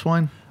love this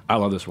wine. I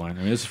love this wine.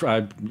 I mean,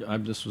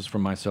 this was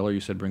from my cellar. You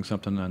said bring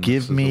something. And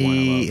give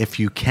me, if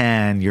you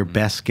can, your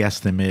best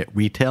guesstimate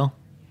retail.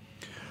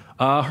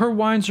 Her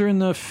wines are in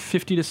the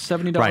 $50 to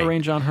 $70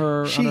 range on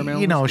her.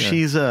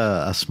 She's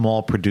a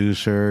small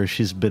producer.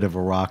 She's a bit of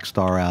a rock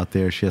star out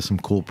there. She has some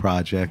cool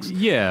projects.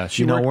 Yeah,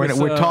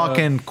 we're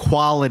talking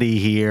quality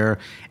here.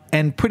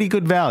 And pretty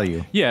good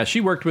value. Yeah,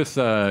 she worked with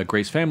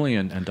Grace Family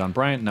and Don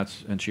Bryant,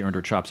 and she earned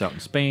her chops out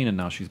in Spain, and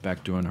now she's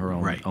back doing her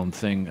own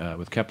thing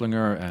with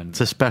Keplinger. And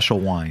it's a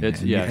special wine,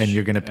 and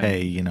you're going to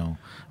pay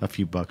a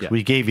few bucks. Yeah.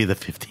 We gave you the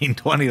 $15,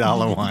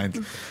 $20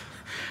 wines.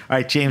 All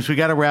right, James, we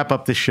got to wrap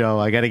up the show.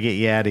 I got to get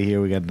you out of here.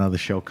 We got another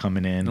show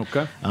coming in.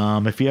 Okay.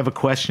 If you have a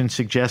question,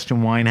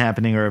 suggestion, wine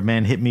happening, or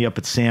event, hit me up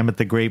at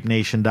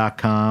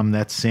sam@thegrapenation.com.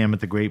 That's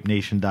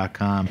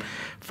sam@thegrapenation.com.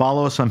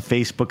 Follow us on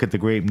Facebook at The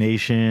Grape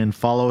Nation.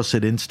 Follow us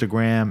at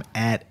Instagram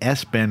at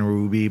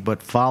 @SBenRuby,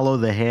 but follow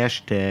the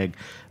hashtag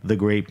The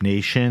Grape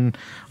Nation.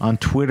 On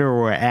Twitter,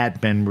 we're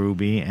at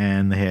BenRuby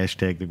and the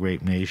hashtag The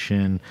Grape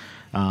Nation.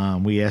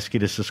 We ask you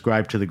to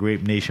subscribe to the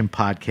Grape Nation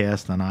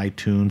podcast on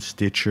iTunes,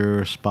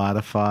 Stitcher,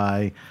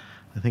 Spotify.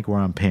 I think we're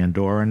on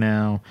Pandora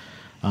now.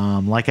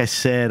 Like I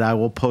said, I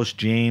will post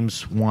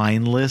James'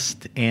 wine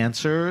list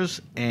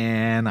answers,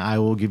 and I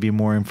will give you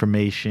more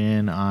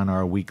information on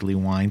our weekly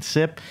wine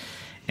sip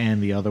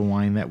and the other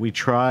wine that we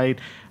tried.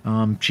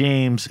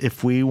 James,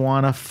 if we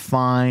want to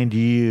find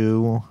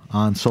you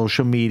on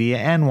social media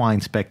and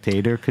Wine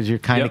Spectator, because you're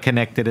kind of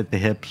connected at the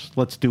hips,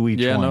 let's do each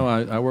one. Yeah, no,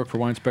 I work for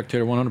Wine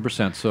Spectator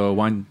 100%. So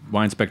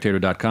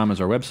winespectator.com is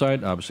our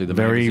website. Obviously, the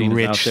very magazine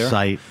rich is out there.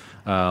 site.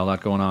 A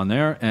lot going on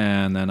there.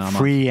 And then I'm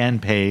free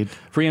and paid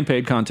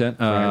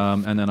content.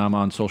 And then I'm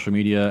on social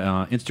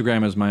media.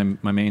 Instagram is my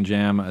main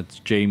jam. It's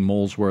J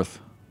Molesworth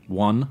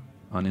 1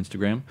 on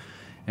Instagram.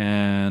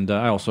 And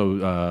I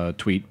also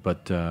tweet,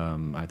 but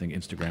I think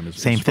Instagram is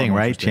same thing,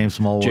 right? James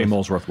Molesworth. J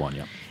Molesworth 1,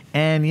 yeah.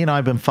 And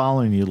I've been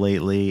following you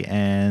lately,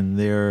 and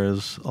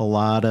there's a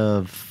lot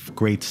of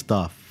great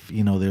stuff.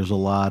 there's a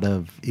lot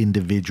of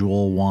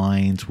individual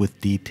wines with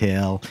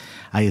detail.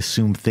 I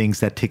assume things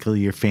that tickle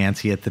your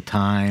fancy at the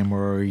time,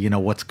 or,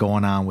 what's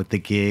going on with the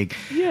gig.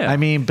 Yeah. I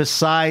mean,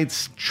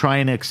 besides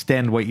trying to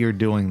extend what you're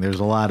doing, there's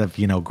a lot of,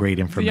 great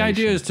information. The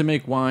idea is to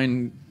make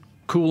wine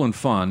cool and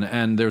fun,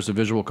 and there's a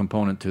visual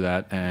component to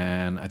that,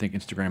 and I think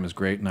Instagram is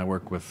great, and I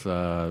work with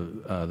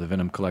the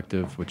Venom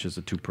Collective, which is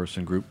a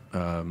 2-person group,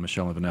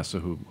 Michelle and Vanessa,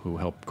 who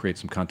help create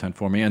some content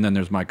for me, and then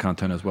there's my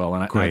content as well,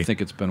 and I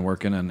think it's been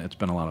working, and it's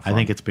been a lot of fun. I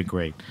think it's been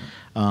great.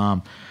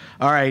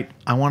 All right,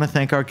 I want to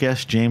thank our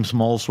guest, James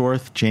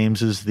Molesworth.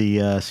 James is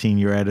the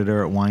senior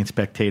editor at Wine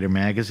Spectator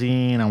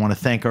magazine. I want to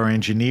thank our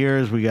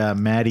engineers. We got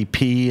Maddie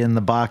P. in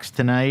the box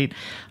tonight.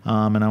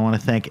 And I want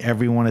to thank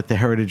everyone at the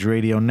Heritage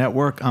Radio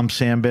Network. I'm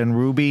Sam Ben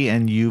Ruby,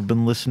 and you've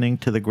been listening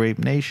to The Grape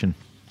Nation.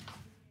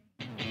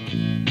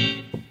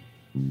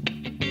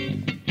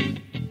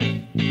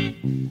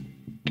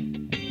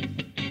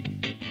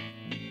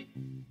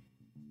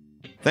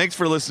 Thanks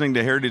for listening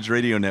to Heritage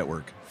Radio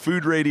Network,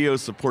 food radio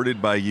supported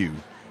by you.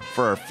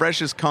 For our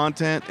freshest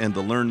content and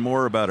to learn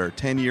more about our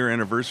 10-year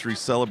anniversary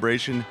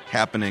celebration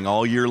happening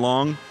all year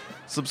long,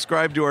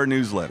 subscribe to our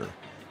newsletter.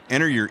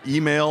 Enter your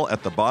email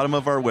at the bottom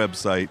of our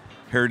website,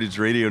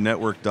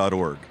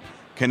 heritageradionetwork.org.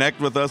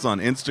 Connect with us on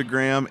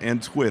Instagram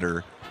and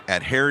Twitter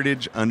at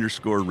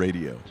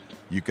heritage_radio.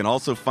 You can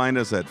also find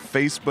us at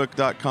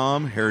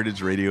facebook.com,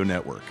 Heritage Radio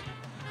Network.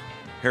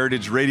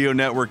 Heritage Radio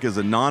Network is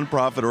a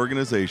nonprofit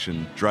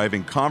organization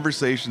driving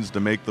conversations to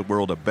make the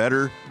world a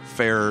better,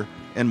 fairer,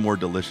 and more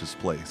delicious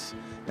place.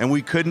 And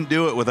we couldn't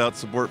do it without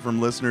support from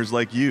listeners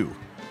like you.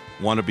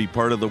 Want to be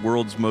part of the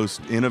world's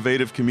most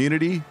innovative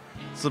community?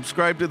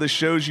 Subscribe to the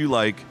shows you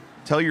like,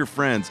 tell your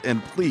friends,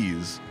 and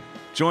please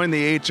join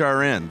the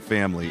HRN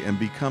family and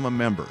become a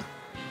member.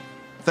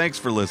 Thanks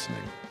for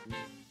listening.